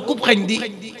বই বলে খুব খাইন্দি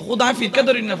খোদা ফিরকা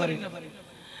ধরি না পারি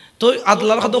তো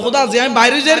আদলার কথা খোদা যে আমি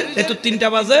বাইরে যাই এত 3টা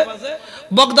বাজে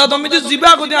বগদাদ আমি তো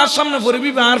জিবা কদি আর সামনে পড়বি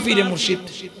আর ফিরে মুর্শিদ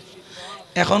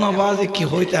এখন আওয়াজে কি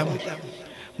হইতাম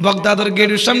বগদাদের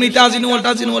গেটের সামনে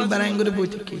তাজিনুল বানাই করে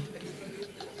বইতে কি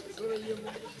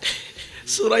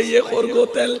সুরাইয়ে খরগো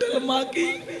তেল মাকি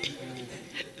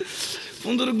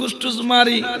সুন্দর গুস্টুস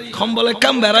মারি খম্বলে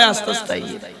কাম বেড়ায় আস্তে আস্তে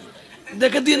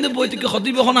দেখে দিয়ে বইতে কি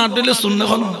খতিব এখন আডলে শুনলে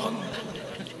এখন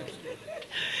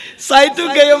সাইতু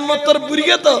গেয়ম মতর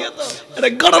বুড়িগে তো আরে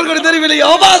গড়র করে ধরি বলি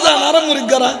আওয়াজান আর মুরিদ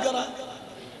করা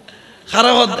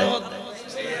খারাপ হতে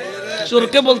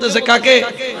সুরকে বলতেছে কাকে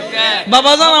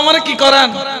বাবাজান আমারে কি করান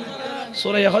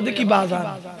সুরাইয়া হদে কি বাজান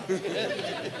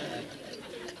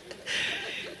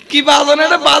কি বাজান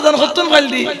এটা বাজান হতন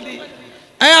ফালদি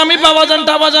আমি বাবাজান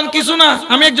টাবাজান কিছু না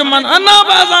আমি একজন মান না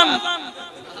বাজান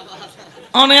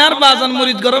অনে আর বাজান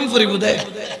মুরিদ গরম ফুরিব দে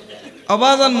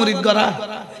অবাজান মুরিদ গরা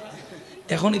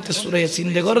এখন ইতে সুরাইয়া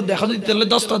চিন্তা করো দেখো দিতে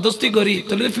দস্তা দস্তি করি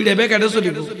তাহলে ফিরে কেটে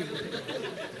চলিব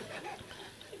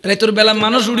রাতের বেলা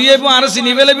মানুষ উড়িয়াইব আর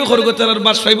চিনি বেলাবি খরগোতের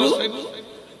বাস পাইব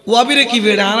ওয়াবিরে কি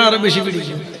বেড়া আর বেশি বেড়ে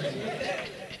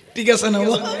ঠিক আছে না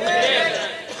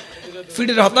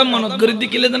ফিডের হতাম মনত করে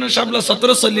দিকিলে দেন সাবলা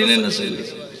 17 চল্লিনে না চল্লি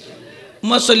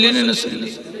মা চল্লিনে না চল্লি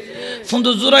ফোন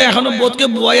তো জোড়া এখনো বোধকে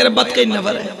বুয়াইয়ের বাদ কাই না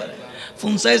পারে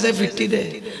ফোন চাইছে ফিরতি দে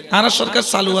আর সরকার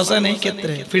চালু আছে নাই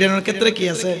ক্ষেত্রে ফিডের ক্ষেত্রে কি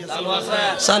আছে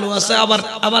চালু আছে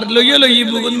আবার লইয়ে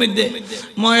বুগুন মধ্যে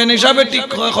ময়ন হিসাবে ঠিক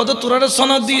কত তোরারে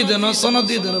সনদ দিয়ে দেন সনদ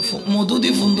দিয়ে দেন মধু দি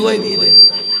ফোন দুয়াই দিয়ে দে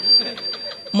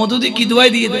মধু দি কি দুয়াই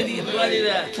দিয়ে দে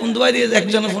ফোন দুয়াই দিয়ে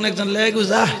একজন ফোন একজন লেগু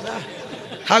যা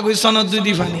হাগুই সনদ দুই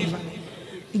দি ফানি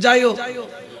যাইও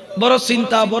বড়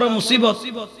চিন্তা বড় মুসিবত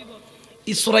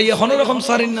ইসরাইয়া কোনো রকম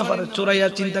সারিন না পারে চোরাইয়া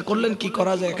চিন্তা করলেন কি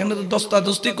করা যায় এখানে তো দস্তা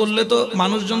দস্তি করলে তো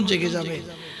মানুষজন জেগে যাবে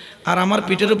আর আমার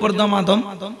পিঠের উপর দম আদম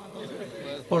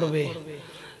পড়বে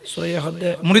সোয়া হদে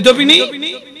মুরিদবিনি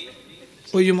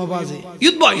ওই মাবাজে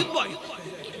ইউদ বয়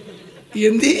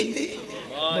ইন্দি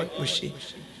বসি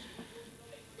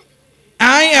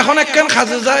আই এখন একখান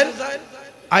খাজে যায়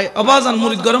আই আবাজান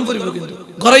মুরিদ গরম করিব কিন্তু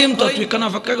গরাইম তো তুই কেন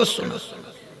অপেক্ষা করছ না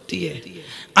ঠিক আছে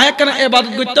আই একখান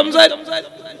ইবাদত করতাম যায়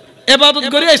ইবাদত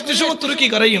করি আসতে সময় তুই কি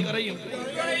গরাইম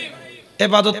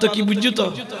ইবাদত তো কি বুঝছো তো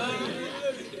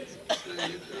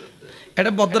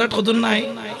এটা বদরাট কদুন নাই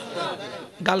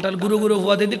গালটাল গুরু গুরু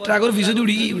হওয়া দিদি ট্রাগর ভিসে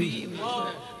উড়ি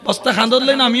বস্তা খান্দর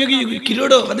লইন আমিও কি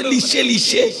কিলোড়ো কাদের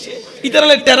লিশে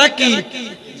ইতারালে টেরা কি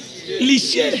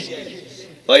লিশে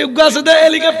ওই উগাছে দে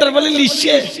হেলিকপ্টার বলে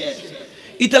লিশে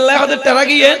ইতারালে কাদের টেরা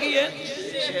কি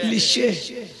লিশে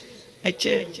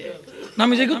আচ্ছা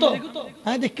নামি যাইগো তো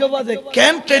হ্যাঁ দেখো বাজে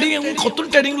কেন ট্রেডিং কতন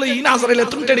ট্রেডিং লই না আসলে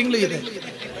তুন ট্রেডিং লই দে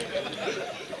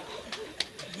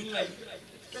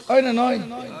ওই না নয়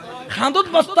খান্দত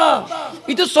বস্তা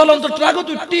ইতে চলন্ত ট্রাকত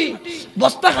উঠতি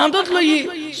বস্তা খান্দত লই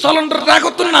চলন্ত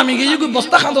ট্রাকত নামি গিয়ে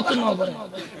বস্তা খান্দত না পারে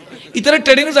ইতারে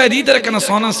ট্রেডিং যাই দি ইতারে কেন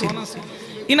সোনা ছিল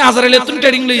ইন হাজারে তুন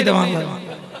ট্রেডিং লই দে বাংলা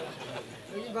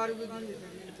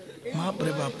বাপ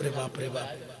রে বাপ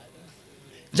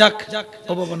যাক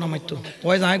ও বাবা নামাই তো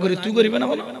ওই যাই করে তুই করিবে না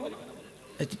বল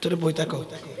এই তোরে বইতা কও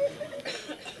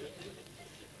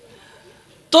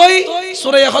তুই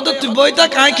সূরা ইয়াদ তুই বইতা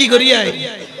কাই কি করি আই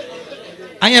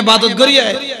আই ইবাদত করি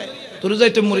আই তোর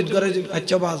যাইতে মুরিদ করে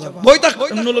আচ্ছা বাজা বইতা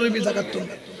নলরি বি জাকাত তো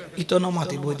ইতো না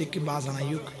মাটি বইতে কি বাজা না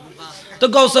ইউক তো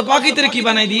গৌসে পাক ইতরে কি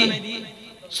বানাই দি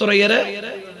সূরা ইয়ারে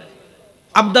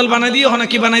আব্দাল বানাই দি হনা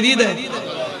কি বানাই দি দে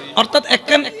অর্থাৎ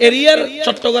একখান এরিয়ার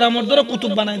চট্টগ্রামের ধরে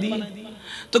কুতুব বানাই দি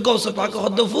তো গৌসে পাক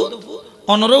হদফু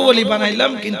অনরো ওলি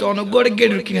বানাইলাম কিন্তু অনগড়ে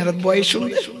গেটের কিনারে বয়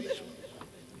শুনবে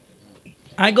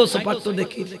আই গৌসে পাক তো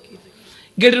দেখি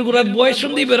গেটের গুড়াত বয়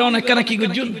শুনদি বের অনেক কানা কি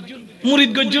গজুন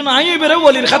মুরিদ গজুন আই বেরে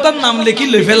ওলির খাতার নাম লিখি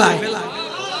লই ফেলায়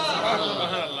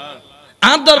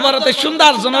আর দরবারতে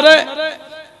সুন্দর জনরে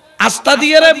আস্থা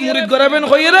দিয়ে রে মুরিদ গরাবেন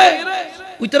হইয়ে রে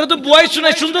উইতারে তো বয়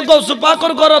শুনে সুন্দর গৌসে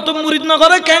পাকর ঘর তো মুরিদ না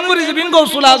করে কেন মুরিদ বিন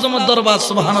গৌসুল আজমের দরবার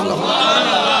সুবহানাল্লাহ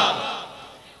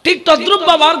ঠিক তদ্রুপ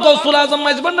বাবার গৌসুল আজম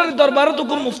মাইজবান্ডারের দরবারে তো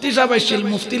কোন মুফতি সাহেব আইছিল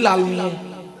মুফতি লাল মিয়া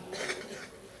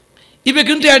ইবে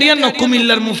কিন্তু এডিয়ান ন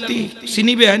কুমিল্লার মুফতি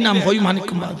সিনিবে নাম হই মানিক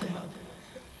কুমার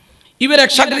इबर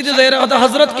एक शागिर्द दे रहा था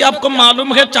हजरत की आपको मालूम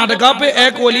है चाटगा पे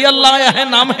एक वली अल्लाह आया है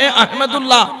नाम है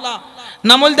अहमदुल्लाह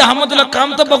नामुल दे अहमदुल्लाह काम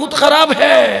तो बहुत खराब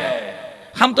है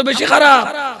हम तो बेशी खराब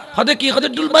हदे की हदे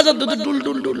डुल बजत दे डुल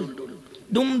डुल डुल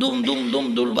दुम दुम दुम दुम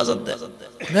डुल बजत दे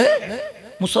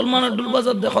मुसलमान डुल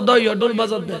बजत दे खुदा या डुल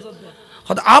बजत दे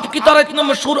खुदा आपकी तरह इतना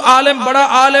मशहूर आलिम बड़ा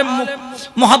आलिम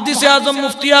मुहद्दिस आजम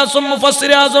मुफ्ती आजम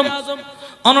मुफस्सिर आजम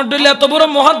अनडले तो बड़ा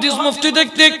मुहद्दिस मुफ्ती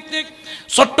देखते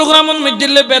চট্টগ্রামের মধ্যে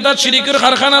বেদাত শিরকের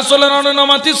কারখানা চলে না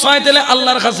নামাতি সাইতেলে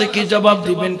আল্লাহর কাছে কি জবাব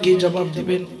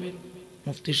দিবেন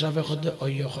মুফতি সাহেব খোদে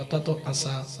ওই কথা তো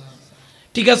আসা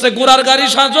ঠিক আছে গোরার গাড়ি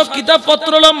সাজক কিতাব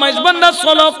পত্র লো মাইজবান্ডার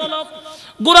চলক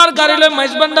গোরার গাড়ি লো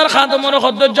মাইজবান্ডার খাদমর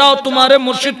খোদে যাও তোমারে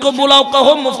মুর্শিদ কো বুলাও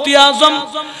কहो মুফতি আজম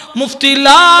মুফতি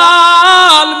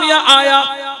লাল মিয়া আয়া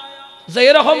যাই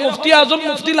রকম মুফতি আজম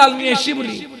মুফতি লাল মিয়া এসি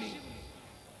বলি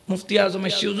মুফতি আজম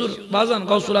এসি হুজুর বাজান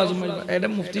গৌসুল আজম এটা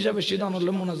মুফতি সাহেব এসি দান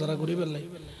হলে মুনাজারা করি বেলাই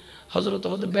হযরত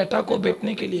খোদে বেটা को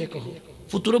बैठने के लिए कहो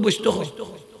ফুতুরে বসতো हो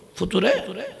ফুতুরে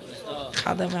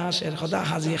খাদামে আসের খোদা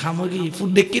হাজি খামগি ফুট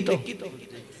দেখি তো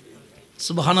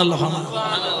সুবহানাল্লাহ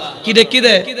কি দেখি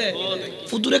দে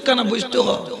ফুতুরে কানা বসতো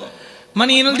हो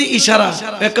মানে ইনলদি ইশারা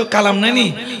এক কালাম নাইনি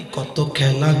কত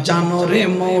খেলা জানো রে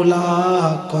মওলা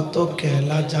কত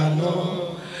খেলা জানো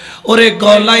ওরে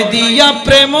গলায় দিয়া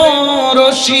প্রেম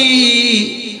রশি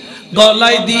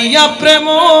গলায় দিয়া প্রেম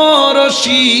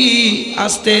রশি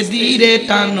আস্তে ধীরে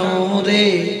টানো রে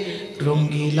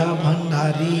রঙ্গিলা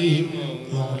ভান্ডারি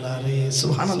মওলা রে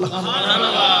সুবহানাল্লাহ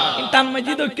টান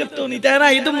মাজি তো কেতো নি তাই না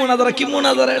এই তো মুনাজারা কি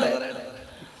মুনাজারা এটা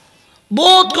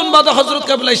बहुत गुण बाद हजरत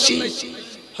कबला शी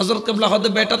हजरत कबला खुद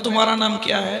बेटा तुम्हारा नाम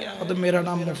क्या है खुद मेरा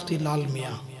नाम मुफ्ती लाल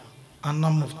मियां अन्ना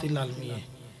मुफ्ती लाल मियां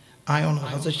आय उन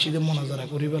हजरत शी दे मुनाजारा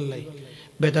करी बल्लाई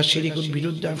बेटा शिरी को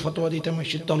विरुद्ध फतवा दिता मैं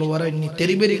शी तलवार नी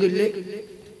तेरी बेरी करले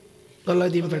गला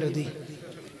दिन फेट दी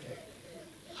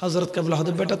हजरत कबला खुद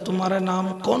बेटा तुम्हारा नाम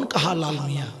कौन कहा लाल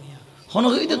मियां होन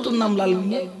होई दे तुम नाम लाल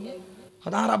मियां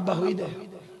खुदा रब्बा होई दे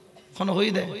होन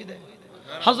होई दे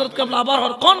हजरत कबला आबार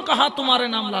और कौन कहा तुम्हारे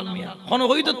नाम लाल मियां कौन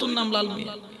होई तो तुम नाम लाल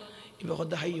मियां इबे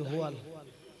खुद हाई हुआल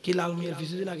कि लाल मियां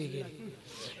फिजी लागे के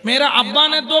मेरा अब्बा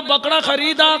ने 2 बकरा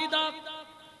खरीदा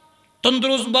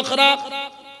तंदुरुस्त बकरा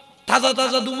ताजा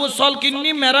ताजा 2 साल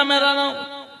किन्नी मेरा मेरा ना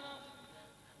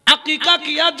अकीका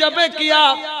किया जबे किया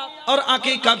और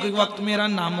अकीका के वक्त मेरा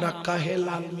नाम रखा है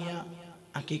लाल मियां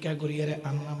अकीका गुरियरे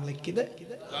नाम लिख दे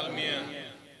लाल मियां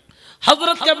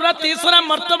हजरत कबला तीसरा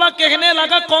मर्तबा कहने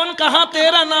लगा कौन कहा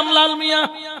तेरा नाम लाल मियां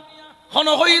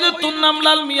होनो होई दे तुम नाम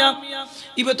लाल मियां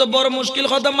इबे तो बड़ मुश्किल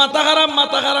खदा माथा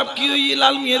खराब की हुई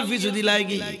लाल मियां फिजु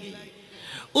दिलाएगी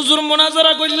हुजूर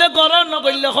मुनाजरा कइले कर न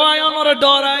कइले हो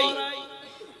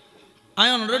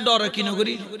आयन रे डर की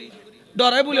नगरी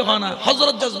डराई बोले खाना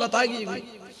हजरत जज्बा आ गई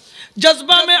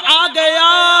जज्बा में आ गया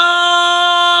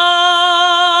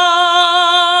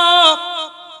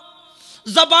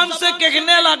जबान से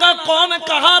कहने लगा कौन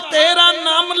कहा तेरा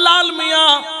नाम लाल मियां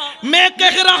मैं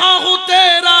कह रहा हूं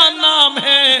तेरा नाम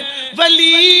है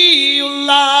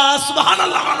वलीउल्लाह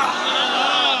सुभानअल्लाह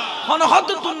कौन हद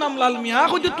तुम नाम लाल मियां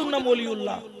खुद तुम नाम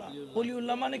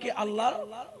वलीउल्लाह माने कि अल्लाह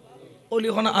ওলি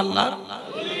কোন আল্লাহ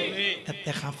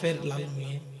এতে খাফের লাল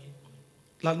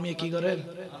মিয়া কি করে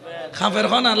খাফের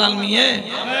কোন লাল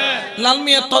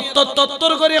মিয়া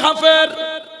তত্তর করে খাফের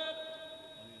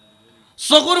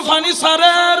সগুর ফানি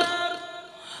সারের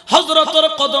হযরতের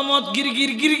কদমত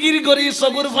গিরগির করি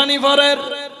সগুর ফানি ভরের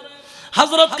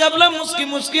হযরত কেবলা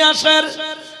মুস্কি আসের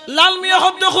লাল মিয়া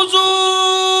হদ্দ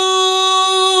হুজুর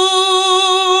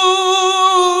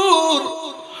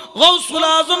गौसुल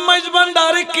आजम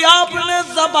मजबंडारी की आपने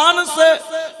जबान से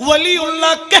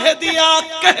वलीउल्लाह कह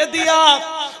दिया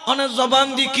उन्हें जबान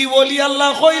दी की वली अल्लाह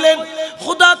खोइलेन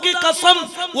खुदा की कसम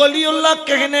वलीउल्लाह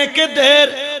कहने के देर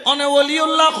उन्हें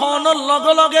वलीउल्लाह खानों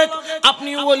लगे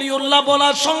अपनी वलीउल्लाह बोला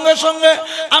संगे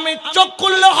आमी चोख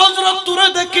खुलले हजरत तुरे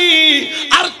देखी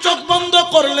और चोख बंद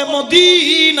करले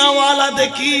मदीना वाला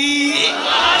देखी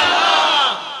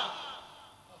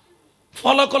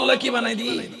फॉलो करले की बनाई दी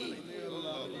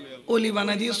ओली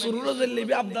बना दिए सुरूर जल्ली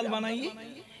भी अब्दल बनाइए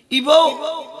इबो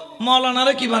मौलाना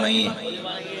रे की बनाइए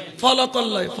फॉलो कर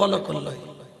लो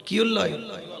किउल्लय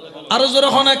आरो जरा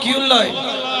होना किउल्लय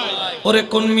ओरे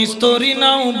कोन मिस्त्री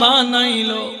नाउ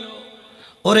बानाइलो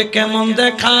ओरे केमन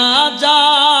देखा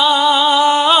যায়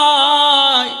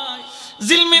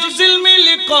জিলমিল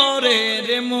করে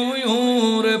রে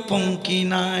ময়ূর পঙ্কি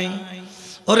নাই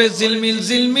ওরে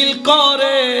জিলমিল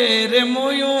করে রে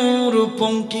ময়ূর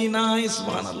পঙ্কি নাই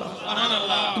সুবহানাল্লাহ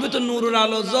ইবে তো নূরের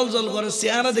আলো জলজল করে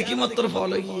চেহারা দেখি মাত্র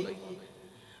ফল হই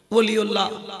ওলিউল্লাহ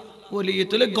ওলি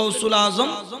তুলে গৌসুল আজম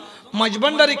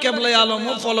মজবন্ডারি কেবলা আলম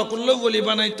ফলো করলো ওলি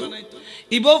বানাইতো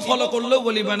ইবো ফলো করলো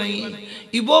ওলি বানাই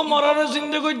ইবো মরারে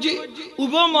জিন্দেগি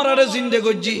উবো মরারে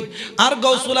জিন্দেগি আর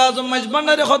গৌসুল আজম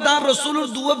মজবন্ডারি খোদা রাসূলুর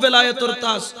দুও বেলায়েতর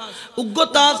তাজ উগ্গ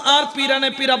তাজ আর পীরানে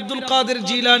পীর আব্দুল কাদের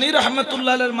জিলানী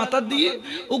রাহমাতুল্লাহ আলাইহির মাথা দিয়ে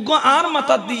উগ্গ আর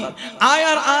মাথা দিয়ে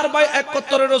আর ভাই এক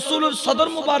কতরে রাসূলুর সদর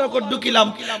মুবারক ঢুকিলাম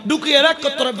ঢুকিয়ে এক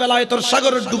কতরে বেলায়েতর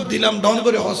সাগরে ডুব দিলাম ডাউন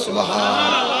করে সুবহানাল্লাহ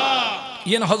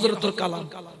ইয়েন হযরতুল কালাম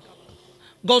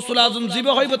গৌসুল আজম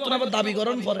জিবে হইবে তো না দাবি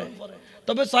করন পরে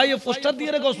তবে চাই পোস্টার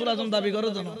দিয়ে গৌসুল আজম দাবি করে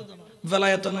জানো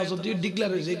বেলায়েতের নজর দিয়ে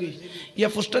ডিক্লেয়ার হয়েছে কি ইয়া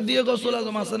পোস্টার দিয়ে গৌসুল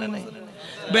আজম আছে না নাই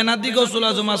ব্যানার দিয়ে গৌসুল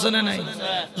আজম আছে না নাই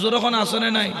জোরখন আছে না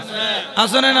নাই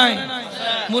আছে না নাই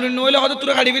মুড়ি নইলে হয়তো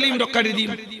তোরা কাটি ফেলি ইমরক কাটি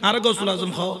দিম আর গৌসুল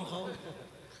আজম খাও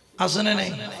আছে না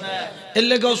নাই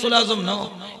এলে গৌসুল আজম ন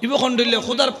ইবো খন্ডিলে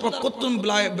খুদার প্রকতুন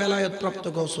বেলায়েত প্রাপ্ত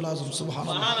গৌসুল আজম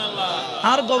সুবহানাল্লাহ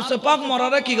আর গৌসে পাক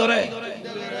মরারে কি করে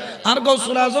আর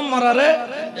গৌসুল আজম মরারে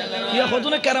ইয়া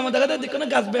খদুনে কেরামত দেখাতে দিকনে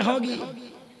গাছ বেহাও কি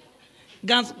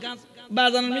গাছ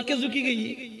বাজান মিকে ঝুঁকি গই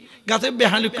গাছে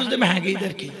বেহালু কুজে মেহাগি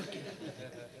দের কি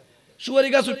সুয়ারি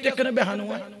গাছ উঠতে কেন বেহানো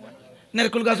হয়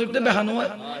নারকেল গাছ উঠতে বেহানো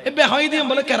হয় এ বেহাই দিয়ে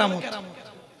বলে কেরামত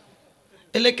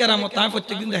এলে কেরামত আমি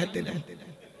প্রত্যেকদিন দেখাতে দেন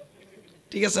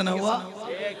ঠিক আছে না ওয়া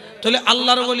তাহলে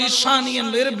আল্লাহর ওলি শানিয়ান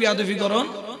এর বিয়াদবি করন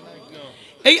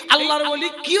এই আল্লাহর ওলি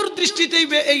কির দৃষ্টিতে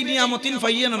এই নিয়ামতিন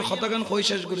ফাইয়ানোর কথাগান কই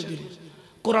শেষ করে দিল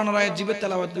কোরআনের আয়াত জিবে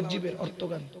তেলাওয়াত করে জিবের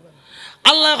অর্থগান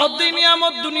আল্লাহ হদ্দি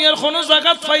নিয়ামত দুনিয়ার কোন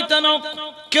জায়গা পাইতান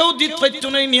কেউ দিত পাইতো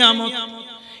না নিয়ামত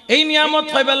এই নিয়ামত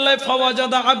পাইবাল্লাহ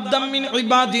ফাওয়াজাদা আবদাম মিন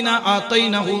ইবাদিনা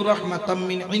আতাইনাহু রাহমাতাম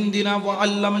মিন ইনদিনা ওয়া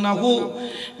আল্লামনাহু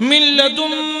মিন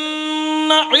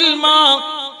লাদুন্না ইলমা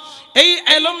এই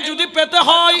ইলম যদি পেতে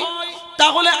হয়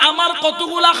তাহলে আমার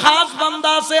কতগুলা খাস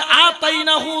বান্দা আছে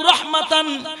আতাইনাহু রাহমাতান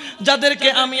যাদেরকে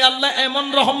আমি আল্লাহ এমন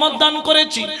রহমত দান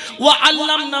করেছি ওয়া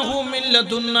আল্লামনাহু মিন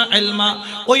লাদুন্না ইলমা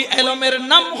ওই ইলমের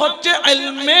নাম হচ্ছে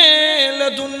ইলমে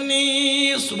লাদুন্নি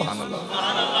সুবহানাল্লাহ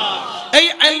এই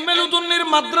ইলমে লাদুন্নির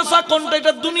মাদ্রাসা কোনটা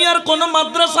এটা দুনিয়ার কোন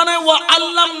মাদ্রাসা নয় ওয়া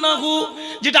আল্লামনাহু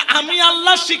যেটা আমি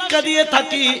আল্লাহ শিক্ষা দিয়ে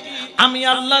থাকি আমি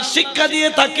আল্লাহ শিক্ষা দিয়ে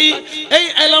থাকি এই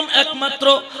ইলম একমাত্র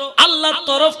আল্লাহর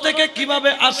তরফ থেকে কিভাবে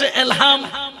আসে ইলহাম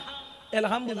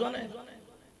ইলহাম বুঝোনে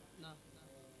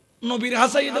নবীর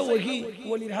হাসাইদে ওহি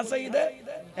ওলির হাসাইদে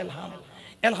ইলহাম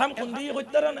ইলহাম কোন দিয়ে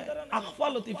কইতারানে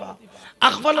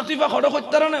আখফা লতিফা খড়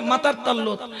কইতারানে মাথার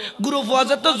তাল্লত গুরু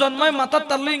ফুয়াজে তো জন্মায় মাথার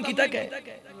তাল্লিং কি থাকে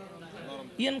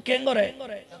ইয়ান কেন করে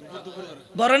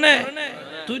গরনে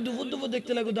তুই দুবু দুবু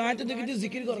দেখতে লাগো দাঁতে দেখি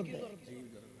জিকির করতে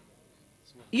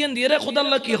ইয়ান দিয়ে রে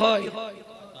খোদাল্লাহ কি হয়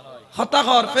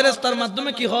হতাখর ফেরেশতার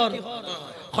মাধ্যমে কি হয়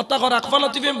হতাখর আখফা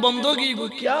লতিফে বন্ধ গই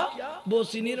কিয়া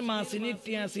বসিনির মাসিনির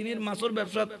টিয়াসিনির মাছর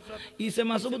ব্যবসা ইসে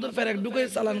মাসুবুদর ফেরেক ঢুকে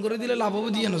চালান করে দিলে লাভ হবে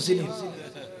দিয়ে নছিনি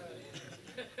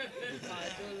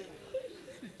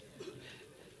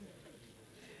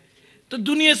তো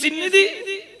দুনিয়া চিনি দি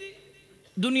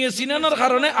দুনিয়া চিনানোর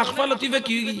কারণে আখফা লতিফে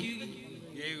কি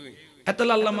এতল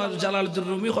আল্লামা জালালউদ্দিন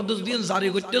রুমি কদস দিয়ে জারি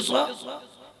করতেছ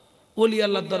ওলি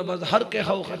আল্লাহ দরবার হর কে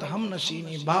খাও খাত হাম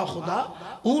নশিনি বা খুদা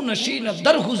ও নশিন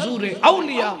দর হুজুর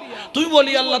আউলিয়া তুই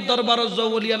ওলি আল্লাহ দরবার যাও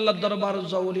ওলি আল্লাহ দরবার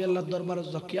যাও ওলি আল্লাহ দরবার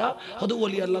যাও কিয়া খোদ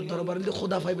ওলি আল্লাহ দরবার দি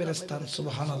খোদা পাই বেরেস্তান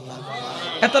সুবহানাল্লাহ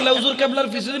এতল হুজুর কেবলার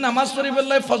ফিসি নামাজ পড়ি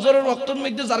বেলাই ফজরের ওয়াক্তের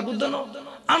মধ্যে জার গুদনো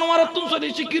আনোয়ারাতুন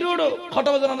চলিছি কিরোড়ো খটা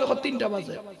বাজে না 3টা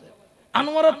বাজে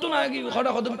আনোয়ারাতুন আগে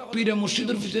খটা খদ পীরে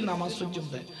মুর্শিদের ফিসি নামাজ সজ্জম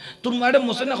দেয় তোর মাডে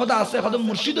মোসেনে খোদা আছে খদ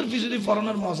মুর্শিদের ফিসি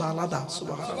ফরনের মজা আলাদা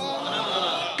সুবহানাল্লাহ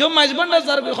কেউ মাইজবান্ডা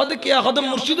যার খদ কিয়া খদ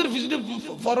মুর্শিদের ফিসি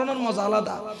ফরনের মজা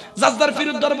আলাদা জাজদার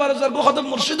ফিরুদ দরবারে যার খদ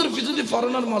মুর্শিদের ফিসি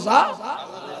ফরনের মজা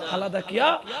আলাদা কিয়া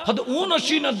খদ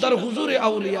উনশিন দর হুজুরে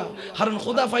আউলিয়া কারণ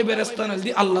খোদা পাই বেরেস্তান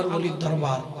দি আল্লাহর ওলির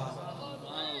দরবার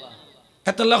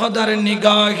এতলা খদার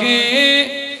নিগাহে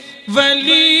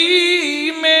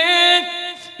वली में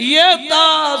ये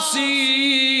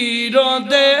तासीर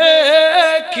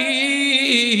देखी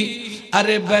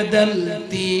अरे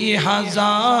बदलती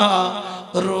हजारों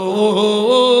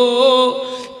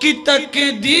की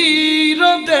तकदीर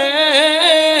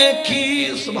देखी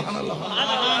सुभान अल्लाह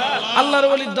আল্লাহর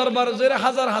ওলির দরবার জেরে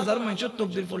হাজার হাজার মানুষ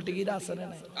তকদির পল্টি গিরা আছে না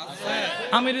আছে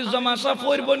আমির জামাশা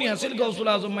ফরবনি আছিল গৌসুল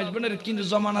আজম মাইজবানের কিন্তু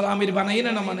জামানার আমির বানাই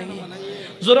না বানাই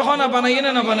জোরখানা বানাই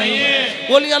না বানাই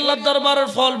ওলি আল্লাহর দরবারের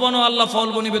ফল বনো আল্লাহ ফল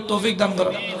বনিবে তৌফিক দান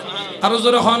করো আর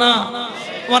জোরখানা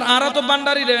আর আরা তো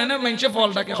বান্ডারি রে না মানুষে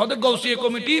ফলটাকে হতে গৌসিয়া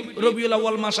কমিটি রবিউল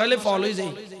আউয়াল মাসাইলে ফল হই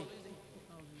যায়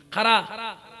খারা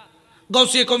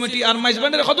গৌসিয়া কমিটি আর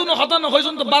মাইজবানের কতনো খতানো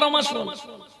হইছন তো 12 মাস ফল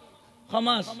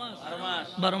খামাস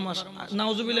 12 মাস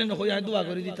নাউজুবিল্লাহ ন হই দোয়া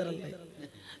করে দিতার আল্লাহ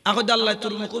আখো আল্লাহ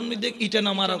তোর মুকুম নি দেখ ইটা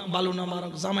না মারক বালু না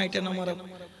মারক জামা ইটা না মারক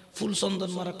ফুল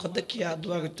চন্দন মারক খতে কিয়া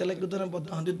দোয়া করতে লাগে তোর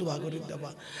বদহান্দি দোয়া করে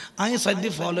দেবা আই সাইদি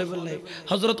ফল হই বলে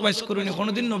হযরত ওয়াইস করুনি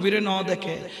কোনদিন নবীরে ন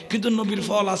দেখে কিন্তু নবীর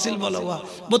ফল আসিল বলবা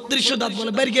 3200 দাঁত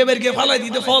বলে বেরগে ফালাই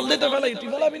দিতে ফল দিতে ফলাই তুই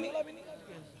ফলাবি নি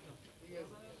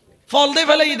ফল দে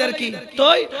ফেলে ইদার কি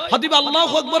তোই হদিব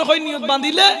আল্লাহু আকবার কই নিয়ত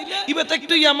বাঁধিলে ইবেতে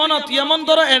একটু ইয়ামান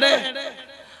ধরো এড়ে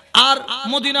আর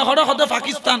মদিনা হড় হতে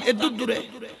পাকিস্তান এদুর দূরে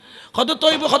কত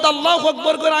তোই কত আল্লাহু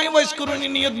আকবার করে আই ওয়াইস করুনি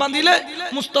নিয়ত বাঁধিলে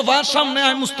মুস্তাফার সামনে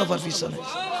আই মুস্তাফার পিছনে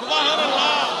সুবহানাল্লাহ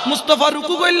মুস্তাফা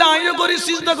রুকু কইলা আইও করি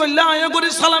সিজদা কইলা আইও করি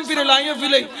সালাম ফিরাইলা আইও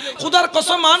ফিলাই খোদার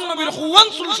কসম আন নবীর হুয়ান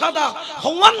সুল সাদা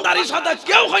হুয়ান দাড়ি সাদা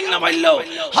কেউ হই না পাইলো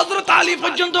হযরত আলী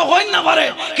পর্যন্ত হই না পারে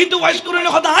কিন্তু ওয়াইস করলে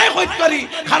খোদা আই হইত পারি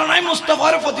কারণ আমি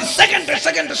মুস্তাফার প্রতি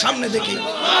সেকেন্ডে সামনে দেখি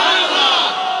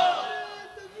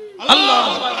আল্লাহ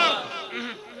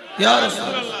ইয়া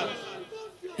রাসূলুল্লাহ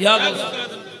ইয়া রাসূল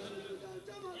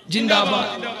জিন্দাবাদ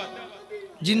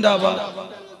জিন্দাবাদ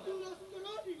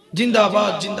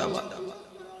জিন্দাবাদ জিন্দাবাদ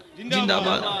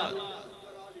জিন্দাবাদ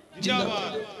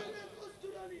জিন্দাবাদ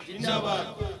জিন্দাবাদ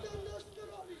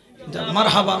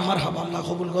মারহাবা মারহাবা আল্লাহ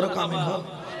কবুল করে কামিল হোক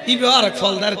ইবে আরেক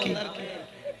ফলদার কি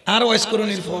আর ওয়াইস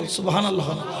করুনির ফল সুবহানাল্লাহ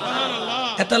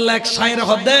সুবহানাল্লাহ এটা লাইক শায়র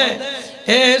হদে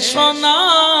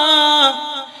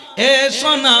এ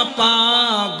সোনা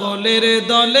পাগলের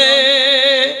দলে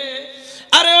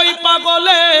আরে ওই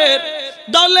পাগলের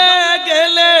দলে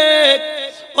গেলে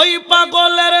ওই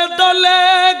পাগলের দলে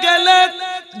গেলে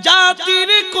জাতির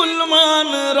কুলমান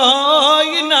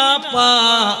রয় না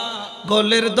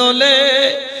পাগলের দলে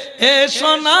এ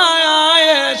সোনা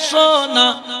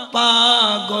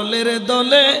পাগলের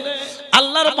দলে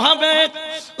আল্লাহর ভাবে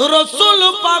রসুল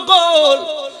পাগল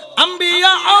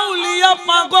আম্বিয়া আউলিয়া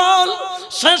পাগল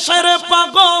শেষের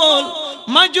পাগল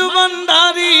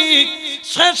মাজুবন্দারি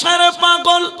শেষের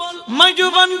পাগল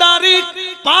মাজুবন্দারি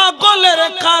পাগলের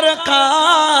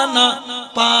কারখানা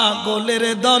পাগলের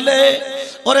দলে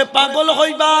ওরে পাগল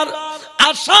হইবার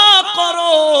আশা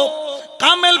করো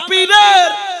কামেল পীরের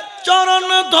চরণ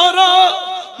ধরো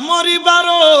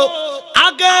মরিবারো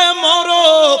আগে মরো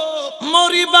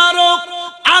মরিবারো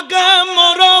আগে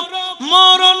মরো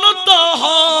মরণ তো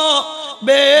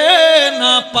হবে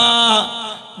না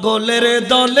পাগলের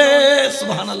দলে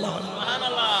সুবহানাল্লাহ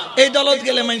এই দলত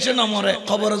গেলে মানুষের না মরে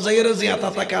খবর যাইয়ের জিয়াতা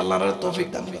তাকে আল্লাহর তৌফিক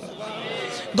দান করো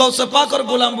গৌসে পাকর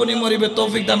গোলাম বনি মরিবে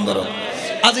তৌফিক দান করো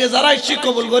আজকে যারা ইচ্ছি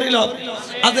কবুল করিল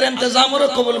আজের ইন্তজামরও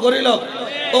কবুল করিল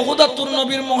ও খুদা তোর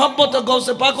নবীর মোহাব্বত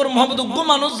গৌসে পাকর মোহাম্মদ গু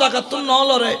মানুষ জাকাত তুন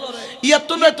নলরে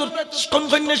ইয়াতুন তোর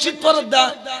কনফাইনে শীত পরত দা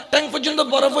ট্যাঙ্ক পর্যন্ত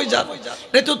বরফ হই যা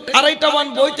রে তো আড়াইটা বান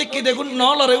বইতে কি দেখুন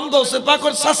নলরে গৌসে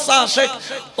পাকর সাসা শেখ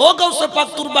ও গৌসে পাক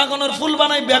তোর বাগানের ফুল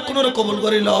বানাই ব্যাকুনের কবুল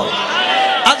করিল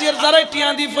আজের যারা টিয়া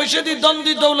দি পয়সা দি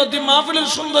দন্দি দৌলতি মাহফিলের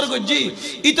সুন্দর গজি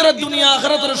ইতরা দুনিয়া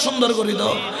আখিরাতের সুন্দর করি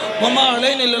দাও ওমা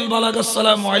আলাইনা ইল্লাল বালাগ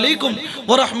আসসালামু আলাইকুম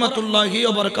ওয়া রাহমাতুল্লাহি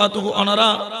ওয়া বারাকাতুহু আনারা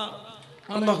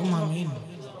আল্লাহুম্মা আমিন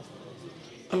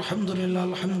الحمد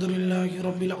لله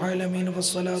رب العالمين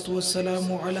والصلاة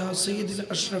والسلام على سيد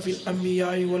الأشرف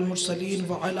الأنبياء والمرسلين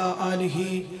وعلى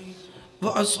آله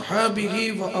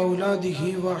وأصحابه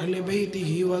وأولاده وأهل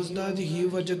بيته وأزداده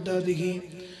وجداده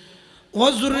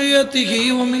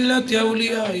وذريته وملة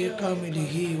أولياء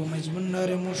كامله ومزم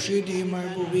النار مرشده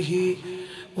محبوبه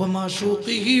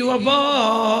ومعشوقه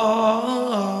وبارك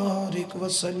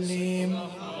وسلم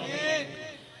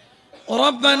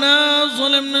ربنا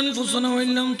ظلمنا أنفسنا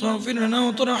وإن لم تغفر لنا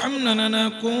وترحمنا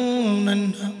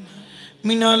لنكونن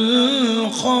من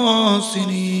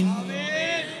الخاسرين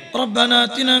ربنا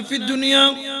آتنا في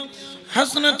الدنيا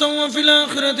حسنة وفي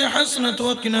الآخرة حسنة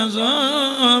وقنا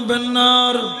عذاب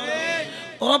النار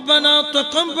ربنا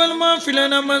تقبل ما في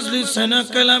لنا مجلسنا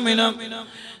كلامنا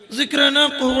ذكرنا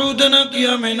قعودنا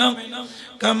قيامنا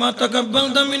كما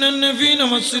تقبلت من النبيين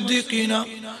والصديقين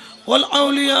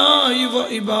والأولياء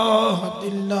وعباد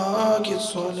الله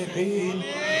الصالحين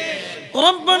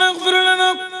ربنا اغفر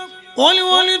لنا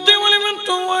ولوالدي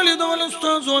ولمن والد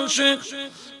والأستاذ والشيخ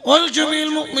والجميع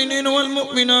المؤمنين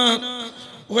والمؤمنات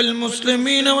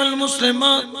والمسلمين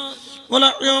والمسلمات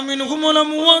والأحياء منهم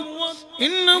والأموات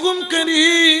إنهم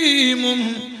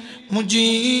كريم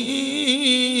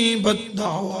مجيب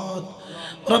الدعوات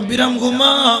رب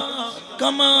ارحمهما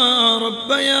كما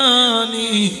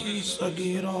ربياني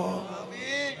صغيرا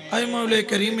اي مولا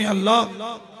كريم الله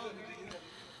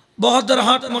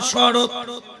বহদ্দারহাট মশওয়ারত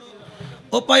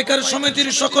ও পাইকার সমিতির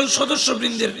সকল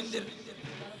সদস্যবৃন্দের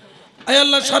আয়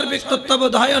আল্লাহ সার্বিক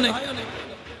তত্ত্বাবধানে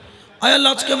আয়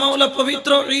আল্লাহ আজকে মাওলা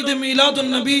পবিত্র ঈদ মিলাদুন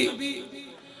নবী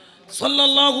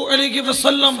সাল্লাল্লাহু আলাইহি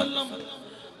ওয়াসাল্লাম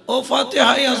ও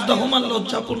ফাতিহা ইয়াজদাহুম আল্লাহ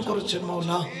উদযাপন করেছেন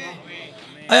মাওলা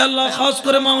আয় আল্লাহ খাস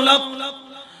করে মাওলা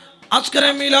আজকের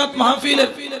মিলাদ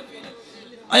মাহফিলের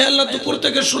আয় আল্লাহ দুপুর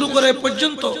থেকে শুরু করে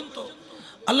পর্যন্ত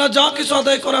আল্লাহ যা কিছু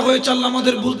আদায় করা হয়েছে আল্লাহ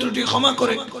আমাদের ভুল ত্রুটি ক্ষমা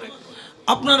করে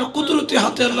আপনার কুদরতি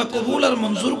হাতে আল্লাহ কবুল আর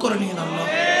মঞ্জুর করে নিন আল্লাহ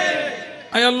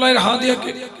আয় আল্লাহর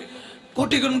হাদিয়াকে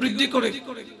কোটি গুণ বৃদ্ধি করে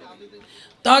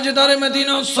তাজদারে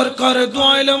মদিনা সরকার দু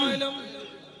আলম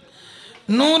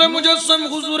নূর মুজাসসাম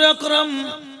হুজুর আকরাম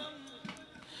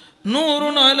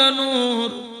নূরুন আলা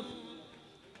নূর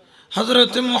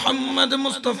हजरत मोहम्मद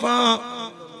मुस्तफ़ा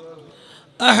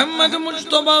अहमद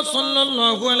मुज्तबा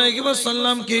सल्लल्लाहु अलैहि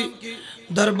वसल्लम की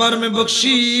दरबार में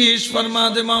बख्शीश फरमा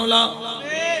दे मौला।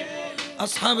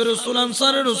 अस्हाब रसूल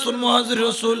अंसार रसूल मुहाजिर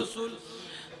रसूल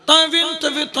तावीन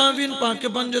तवे तावीन पाक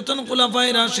पंजतन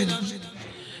खुलाफाए राशिदीन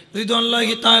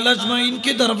रिदवानुल्लाहि ताला अजमाइन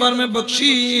के दरबार में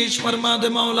बख्शीश फरमा दे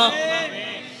मौला।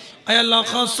 ऐ अल्लाह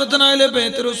खासतन अहले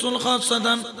बैत रसूल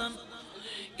खासतन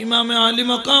इमाम आली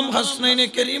मकाम हसनैन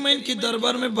करीमैन की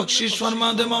दरबार में बख्शीश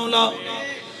फरमा दे मौला।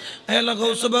 ऐ अल्लाह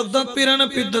गौस बगदाद पीरान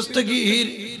पीर दस्तगीर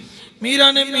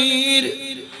मीरान मीर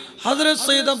हजरत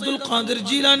सैयद अब्दुल कादिर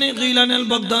जीलानी गीलानी अल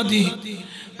बगदादी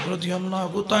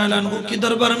रज़ियल्लाहु तआला अन्हु की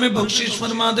दरबार में बख्शीश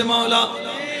फरमा दे मौला।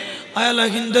 ऐ अल्लाह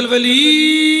हिंदल वली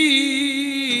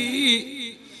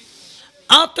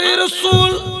आते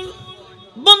रसूल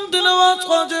बंद नवाज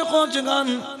ख्वाजा ख्वाजगान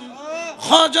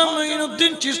ख्वाजा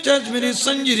मोइनुद्दीन चिश्ती अजमेरी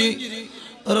संजरी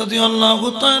रज़ियल्लाहु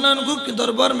तआला अन्हु के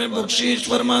दरबार में बख्शीश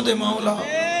फरमा दे मौला।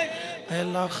 ऐ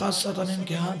अल्लाह खासतन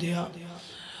इनके हाथ दिया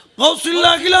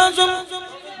गौसुल्लाहिल आज़म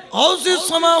गौसे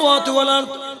समावात वल अर्द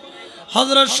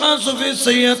हजरत शाह सूफी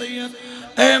सैयद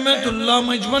अहमदुल्लाह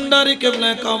मजबंडारी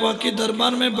क़िबला काबा की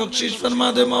दरबार में बख्शीश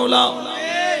फरमा दे मौला।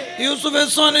 यूसुफ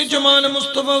सानी जमाल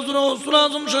मुस्तफा गौसुल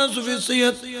आज़म शाह सूफी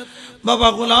सैयद बाबा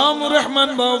गुलाम रहमान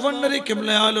बावंडरी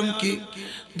क़िबला आलम की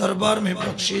दरबार में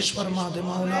बख्शीश फरमा दे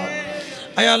मौला।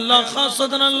 ऐ अल्लाह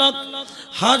खासतन अल्लाह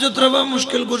हाजत रवा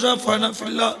मुश्किल गुज़ा फाना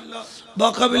फिल्लाह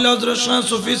बाक़ाबिल हज़रत शाह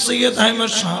सूफी सैयद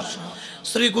अहमद शाह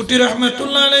श्री कुटी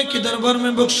रहमतुल्लाह अलैह की दरबार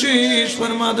में बख्शीश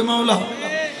फरमा दे मौला।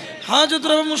 हाजत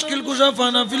रवा मुश्किल गुज़ा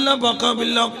फाना फिल्लाह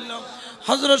बाक़ाबिल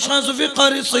हज़रत शाह सूफी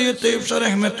क़ारी सैयद तैयब शाह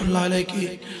रहमतुल्लाह अलैह की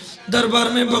दरबार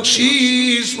में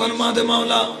बख्शीश फरमा दे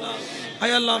मौला। ऐ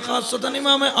अल्लाह खासतन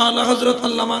इमाम आला हज़रत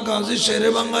अल्लामा गाज़ी शेर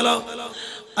बंगला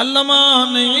अल्लामा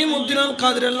नईमुद्दीन अल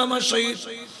क़ादरी अल्लामा शहीद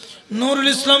नूरुल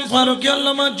इस्लाम फारूकी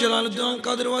अल्लामा जलालुद्दीन अल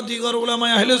क़ादरी व दीगर उलमा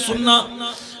अहले सुन्ना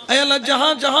ऐ अल्लाह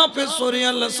जहाँ जहाँ पे सो रहे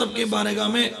अल्लाह सबकी बारगाह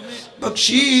में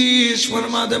बख्शीश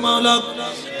फरमा दे मौला।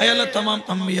 ऐ अल्लाह तमाम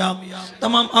अंबिया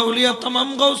तमाम औलिया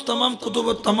तमाम गौस तमाम कुतुब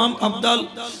तमाम अब्दाल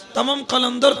तमाम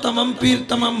कलंदर तमाम पीर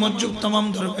तमाम मज्जुब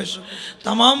तमाम दरवेश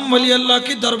तमाम वली अल्लाह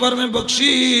की दरबार में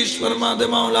बख्शीश फरमा दे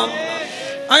मौला।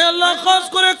 ऐ अल्लाह खास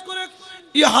करे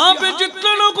यहाँ पे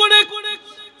जितने लोगों ने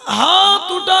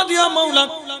हाथ उठा दिया मौला,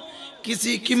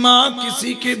 किसी की माँ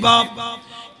किसी के बाप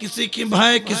किसी की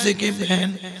भाई किसी की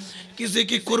बहन किसी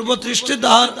की कुर्बत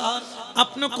रिश्तेदार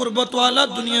अपने कुर्बत वाला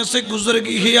दुनिया से गुजर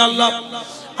गई है अल्लाह।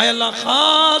 ऐ अल्लाह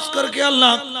खास करके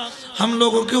अल्लाह हम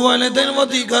लोगों के वालिदैन व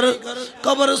दीगर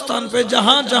कब्रिस्तान पे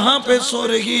जहाँ जहाँ पे सो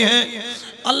रही है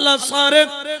अल्लाह सारे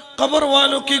कब्र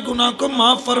वालों की गुनाह को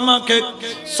माफ फरमा के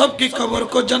सबकी कब्र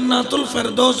को जन्नतुल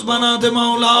फिरदौस बना दे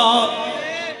मौला।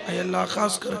 ऐ अल्लाह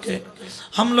खास करके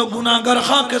हम लोग गुनाहगार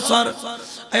खाके सर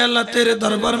ऐ अल्लाह तेरे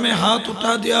दरबार में हाथ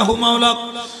उठा दिया हो मौला।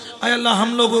 ऐ अल्लाह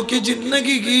हम लोगों की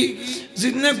जिंदगी की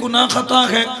जितने गुनाह खता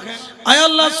है ऐ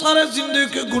अल्लाह सारे जिंदगी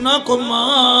के गुनाह को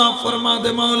माफ फरमा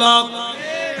दे मौला।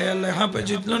 ऐ अल्लाह यहाँ पे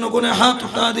जितने लोगों ने हाथ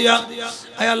उठा दिया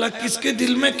ऐ अल्लाह किसके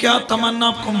दिल में क्या तमन्ना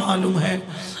आपको मालूम है।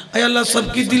 ऐ अल्लाह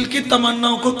सबकी दिल की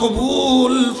तमन्नाओं को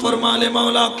कबूल फरमा ले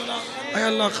मौला। ऐ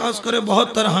अल्लाह खास करे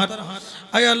बहुत तरह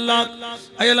ऐ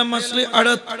अल्लाह मसले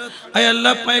अड़त ऐ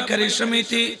अल्लाह पाए करे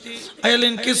समिति ऐ अल्लाह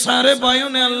इनके सारे भाइयों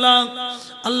ने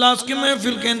अल्लाह उसकी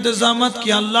महफिल के इंतजामात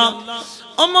किया अल्लाह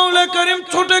और मौला करीम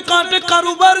छोटे कांटे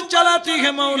कारोबार चलाती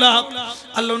है मौला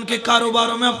अल्लाह उनके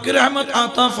कारोबारों में आपकी रहमत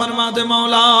आता फरमा दे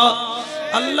मौला।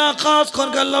 अल्लाह खास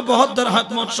करके अल्लाह बहुत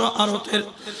दरहत मोक्षा होते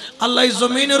अल्लाह इस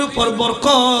जमीन पर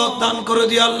बरकत दान कर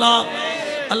दिया अल्लाह।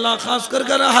 अल्लाह खास कर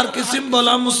हर किस्म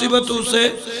बला मुसीबतों से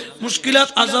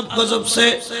मुश्किलात अजब गजब से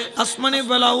आसमानी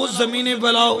बलाओ ज़मीनी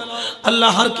बलाओ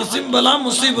अल्लाह हर किस्म बला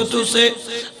मुसीबतों से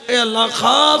ए अल्लाह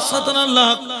खास सतन अल्लाह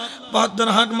बहुत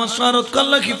दरहत मशवरत का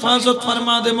अल्लाह हिफाजत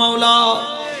फरमा दे मौला।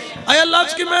 ऐ अल्लाह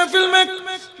की महफिल में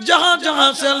जहाँ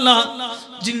जहाँ से अल्लाह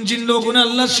जिन जिन लोगों ने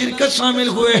अल्लाह शिरकत शामिल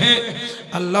हुए हैं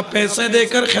अल्लाह पैसे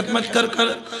देकर खिदमत कर कर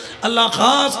अल्लाह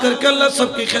खास करके अल्लाह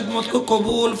सबकी खिदमत को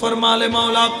कबूल फरमा ले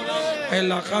मौला।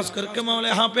 अल्लाह खास करके मौला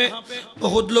यहाँ पे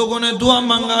बहुत लोगों ने दुआ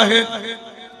मांगा है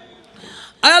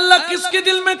अल्लाह किसके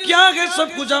दिल में क्या है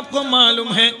सब कुछ आपको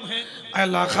मालूम है।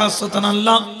 अल्लाह खासतन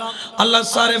अल्लाह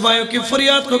सारे भाइयों की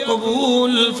फरियाद को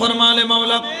कबूल फरमा ले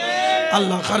मौला।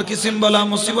 अल्लाह हर किस्म बला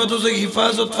मुसीबतों से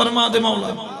हिफाजत फरमा दे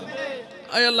मौला।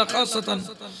 अल्लाह खासतन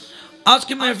आज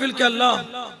की महफिल के अल्लाह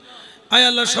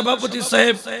सभापति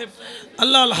साहेब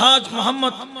अल्लाह अलहाज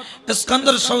मोहम्मद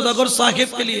इस्कंदर सौदागर साहिब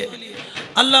के लिए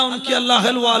अल्लाह उनकी अल्लाह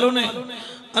वालों ने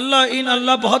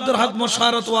अल्लाह बहुत दरहत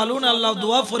मुशारत वालों ने अल्लाह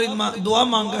दुआ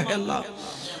मांगा है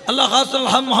अल्लाह खास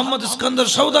मोहम्मद इस्कंदर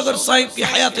सौदागर साहिब की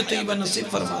हयात तैयबा नसीब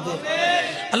फरमा दे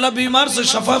अल्लाह बीमार से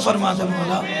शफा फरमा दे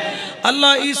मौला।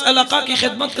 अल्लाह इस इलाका की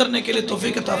खिदमत करने के लिए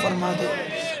तौफीक अता फरमा दे।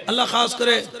 अल्लाह खास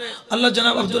करे अल्लाह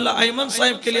जनाब अब्दुल्ला अयमन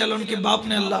साहिब के लिए, अल्लाह उनके बाप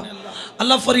ने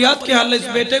अल्लाह फरियाद के अल्लाह इस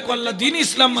बेटे को अल्लाह दीन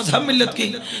इस्लाम मजहब मिल्लत की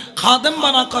खादम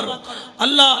बनाकर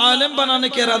अल्लाह आलिम बनाने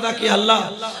के इरादा किया।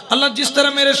 अल्लाह जिस तरह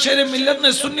मेरे शेर मिल्लत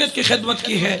ने सुन्नियत की खिदमत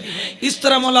की है, इस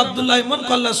तरह मौला अब्दुल्ला अयमन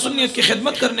को अल्लाह सुन्नियत की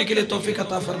खिदमत करने के लिए तौफीक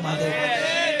अता फरमा दे।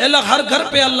 अल्लाह हर घर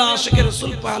पे अल्लाह आशिक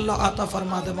रसूल पे अल्लाह आता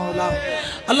फरमा दे मौला।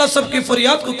 अल्लाह सबकी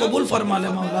फरियाद को कबूल फरमा ले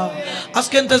मौला, आज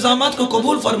के इंतजामात को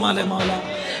कबूल फरमा ले मौला।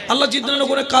 अल्लाह जितने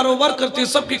लोगों ने कारोबार करते हैं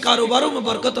सबके कारोबारों में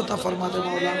बरकत अता फरमा दे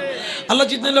मौला। अल्लाह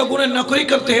जितने लोगों ने नौकरी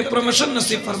करते हैं प्रमोशन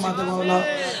नसीब फरमा दे मौला।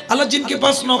 अल्लाह जिनके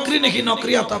पास नौकरी नहीं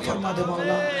नौकरी अता फरमा दे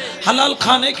मौला। हलाल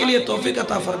खाने के लिए तौफीक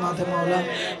अता फरमा दे मौला।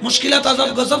 मुश्किलात अज़ब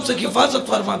गज़ब से हिफाजत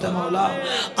फरमा दे मौला।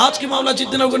 आज के मौला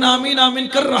जितने लोगों ने आमीन आमीन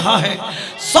कर रहा है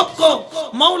सबको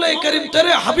मौला करीम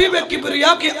तेरे हबीब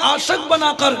किबरिया के आशिक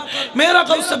बनाकर, मेरा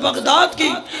गौसे बगदाद की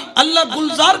अल्लाह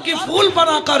गुलजार की फूल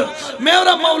बनाकर,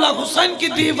 मेरा मौला हुसैन की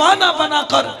दीवाना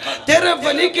बनाकर, तेरे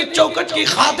वली की चौकट की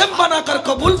खादिम बनाकर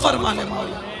कबूल फरमा ले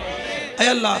मौला। ऐ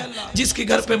अल्लाह जिसके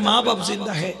घर पे माँ बाप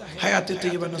जिंदा है हयात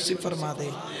तय्यबा नसीब फरमा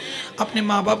दे। अपने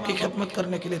माँ बाप की खिदमत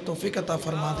करने के लिए तौफीक अता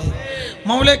फरमा दे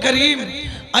मौला करीम।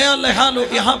 ऐ अल्लाह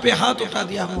यहाँ पे हाथ उठा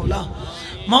दिया मौला।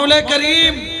 मौला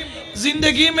करीम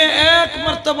जिंदगी में एक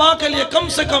मर्तबा के लिए कम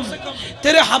से कम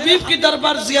तेरे हबीब की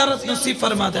दरबार जियारत नसीब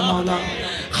फरमा दे मौला।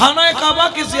 खाना काबा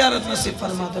की जियारत नसीब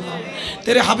फरमा दे मौला।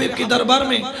 तेरे हबीब की दरबार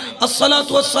में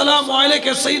अस्सलातु वस्सलामु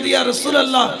अलैका सय्यदी या रसूल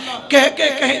अल्लाह कह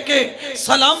के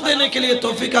सलाम देने के लिए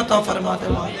तौफीक अता फरमा दे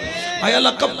मौला। ऐ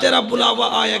अल्लाह कब तेरा बुलावा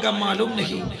आएगा मालूम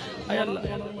नहीं। ऐ अल्लाह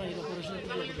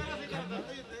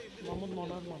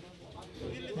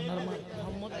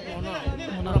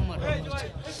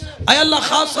अल्लाह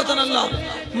खासतन अल्लाह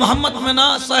मोहम्मद मना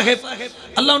साहिब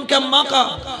अल्लाह उनके अम्मा का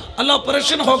अल्लाह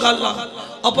ऑपरेशन होगा, अल्लाह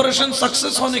ऑपरेशन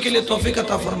सक्सेस होने के लिए तौफीक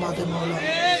अता फरमा दे मौला।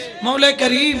 मौला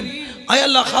करीम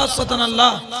अल्लाह खासतन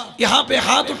अल्लाह यहाँ पे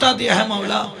हाथ उठा दिया है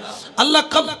मौला। अल्लाह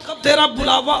कब तेरा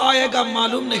बुलावा आएगा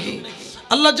मालूम नहीं।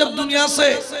 अल्लाह जब दुनिया से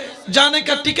जाने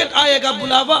का टिकट आएगा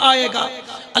बुलावा आएगा,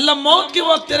 अल्लाह मौत के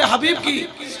वक्त तेरे हबीब की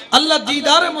अल्लाह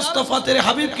दीदार मुस्तफ़ा तेरे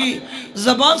हबीब की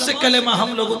ज़बान से कलेमा हम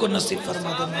लोगों को नसीब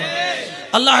फरमा दे।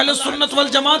 अल्लाह अहले सुन्नत वल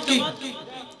जमात की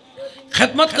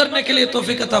खिदमत करने के लिए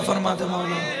तौफीक अता फरमा दे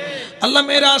मौला। अल्लाह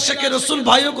मेरे आशिक रसूल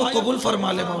भाइयों को कबूल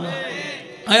फरमा ले मौला।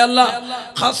 ऐ अल्लाह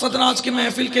खासतन आज की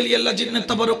महफिल के लिए अल्लाह जितने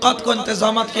तबरुकात को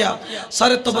इंतजाम किया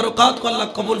सारे तबरुकात को अल्लाह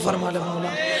कबूल फरमा ले मौला।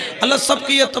 अल्लाह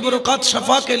सबकी ये तबरुकात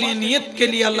शफा के लिए नियत के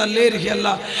लिए अल्लाह ले रही है।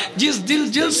 अल्लाह जिस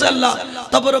दिल से अल्लाह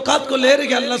तबरुकात को ले रही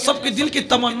है अल्लाह सबकी दिल की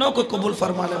तमन्नाओं को कबूल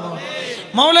फरमा ले मौला।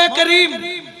 मौला करीम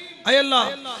ऐ अल्लाह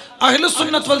अहले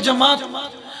सुन्नत वल जमात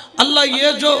अल्लाह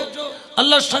ये जो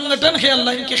अल्लाह संगठन है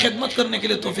अल्लाह इनकी खिदमत करने के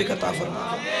लिए तौफीक अता फरमा।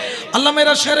 अल्लाह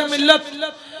मेरा शेर मिल्लत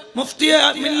मुफ्ती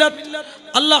मिल्लत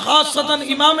अल्लाह खासतन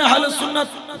इमाम अहले सुन्नत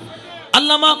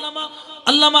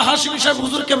अल्लामा हाशिमी साहब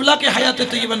हुजूर क़िबला के हयात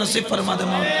तय्यबा नसीब फरमा दे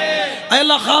मौला। ऐ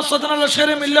अल्लाह खासतन अल्लाह शेर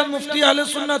मिल्लत मुफ्ती अहले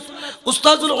सुन्नत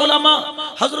उस्ताजुल उलमा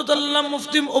हजरत अल्लाह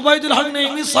मुफ्ती उबैदुल हक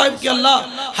नईमी साहिब के अल्लाह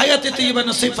हयात तय्यबा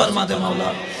नसीब फरमा दे मौला।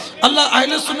 अल्लाह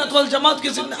अहले सुन्नत वल जमात के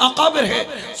जितने अकाबिर है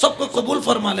सबको कबूल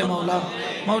फरमा ले मौला।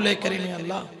 मौला करीम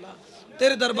अल्लाह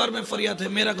तेरे दरबार में फरियाद है,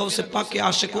 मेरा गौसे पाक के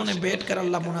आशिकों ने बैठ कर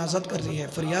अल्लाह मुनाजत कर रही है,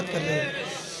 फरियाद कर रही है।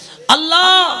 अल्लाह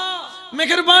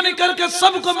मेहरबानी करके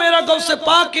सबको मेरा गौसे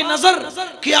पाक की नजर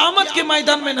क़यामत के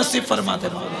मैदान में नसीब फरमा दे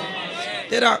मौला।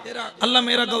 तेरा अल्लाह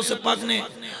मेरा गौसे पाक ने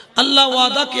अल्लाह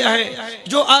वादा किया है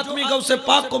जो आदमी गौसे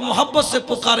पाक को मोहब्बत से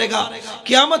पुकारेगा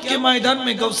क़यामत के मैदान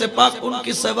में गौसे पाक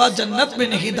उनकी सिवा जन्नत में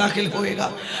नहीं दाखिल होएगा।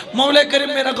 मौला करीम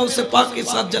मेरा गौसे पाक के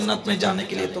साथ जन्नत में जाने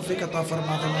के लिए तौफीक अता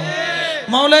फरमा दे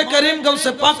मौला करीम।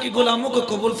 गौसे पाक की गुलामों को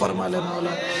कबूल फरमा ले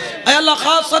मौला। ऐ अल्लाह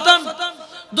खासतन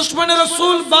दुश्मन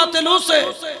रसूल बातिलों से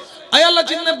ऐ अल्लाह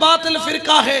जितने बातिल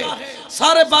फिरका है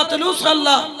सारे बातिलों से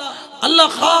अल्लाह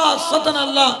खासतन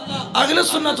अल्लाह अहले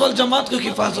सुन्नत वल जमात की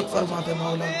हिफाजत फरमा दे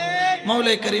मौला।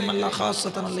 मौला करीम अल्लाह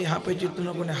खासतन अल्लाह यहाँ पे जितने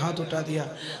लोगों ने हाथ उठा दिया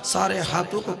सारे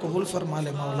हाथों को कबूल फरमा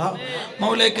ले मौला।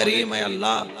 मौला करीम है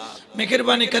अल्लाह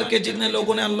मेहरबानी करके जितने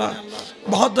लोगों ने अल्लाह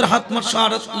बहुत राहत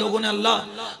मशारत लोगों ने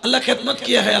अल्लाह खिदमत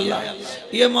किया है अल्लाह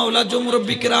ये मौला जो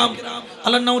मुरब्बी किराम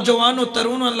अल्लाह नौजवान और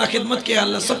तरुण अल्लाह खिदमत किया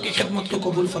अल्लाह सबकी खिदमत को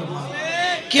कबूल फरमा।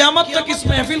 क़यामत तक इस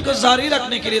महफिल को जारी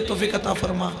रखने के लिए तौफीक अता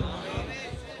फरमा।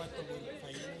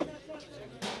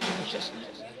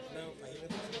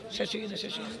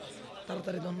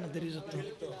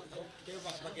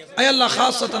 ऐ अल्लाह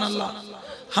खासतन अल्लाह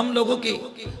हम लोगों की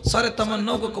सारे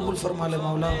तमन्नाओं को कबूल फरमा ले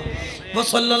मौला। व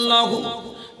सल्लल्लाहु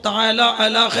तआला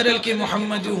अला खैरिल की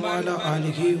मुहम्मद व अला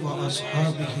आलिहि व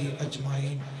अस्हाबिहि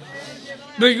अजमाइन।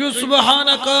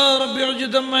 سبحانك رب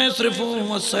العزة عما يصفون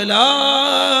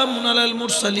والسلام على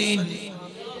المرسلين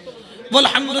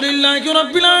والحمد لله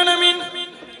رب العالمين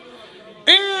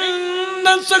إن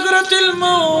سكرة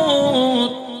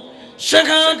الموت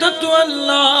شهادة أن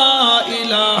لا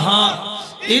إله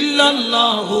إلا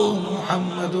الله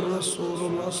محمد رسول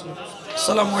الله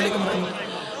السلام عليكم ورحمة الله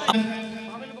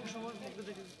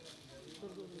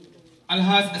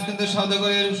আলহাজ ইস্কন্দর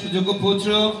সওদাগরের সুযোগ্য পুত্র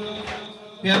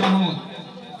পিয়া মাহমুদ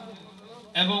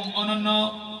এবং অন্যান্য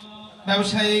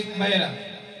ব্যবসায়িক ভাইয়েরা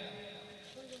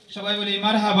সবাই বলি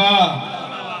মারহাবা।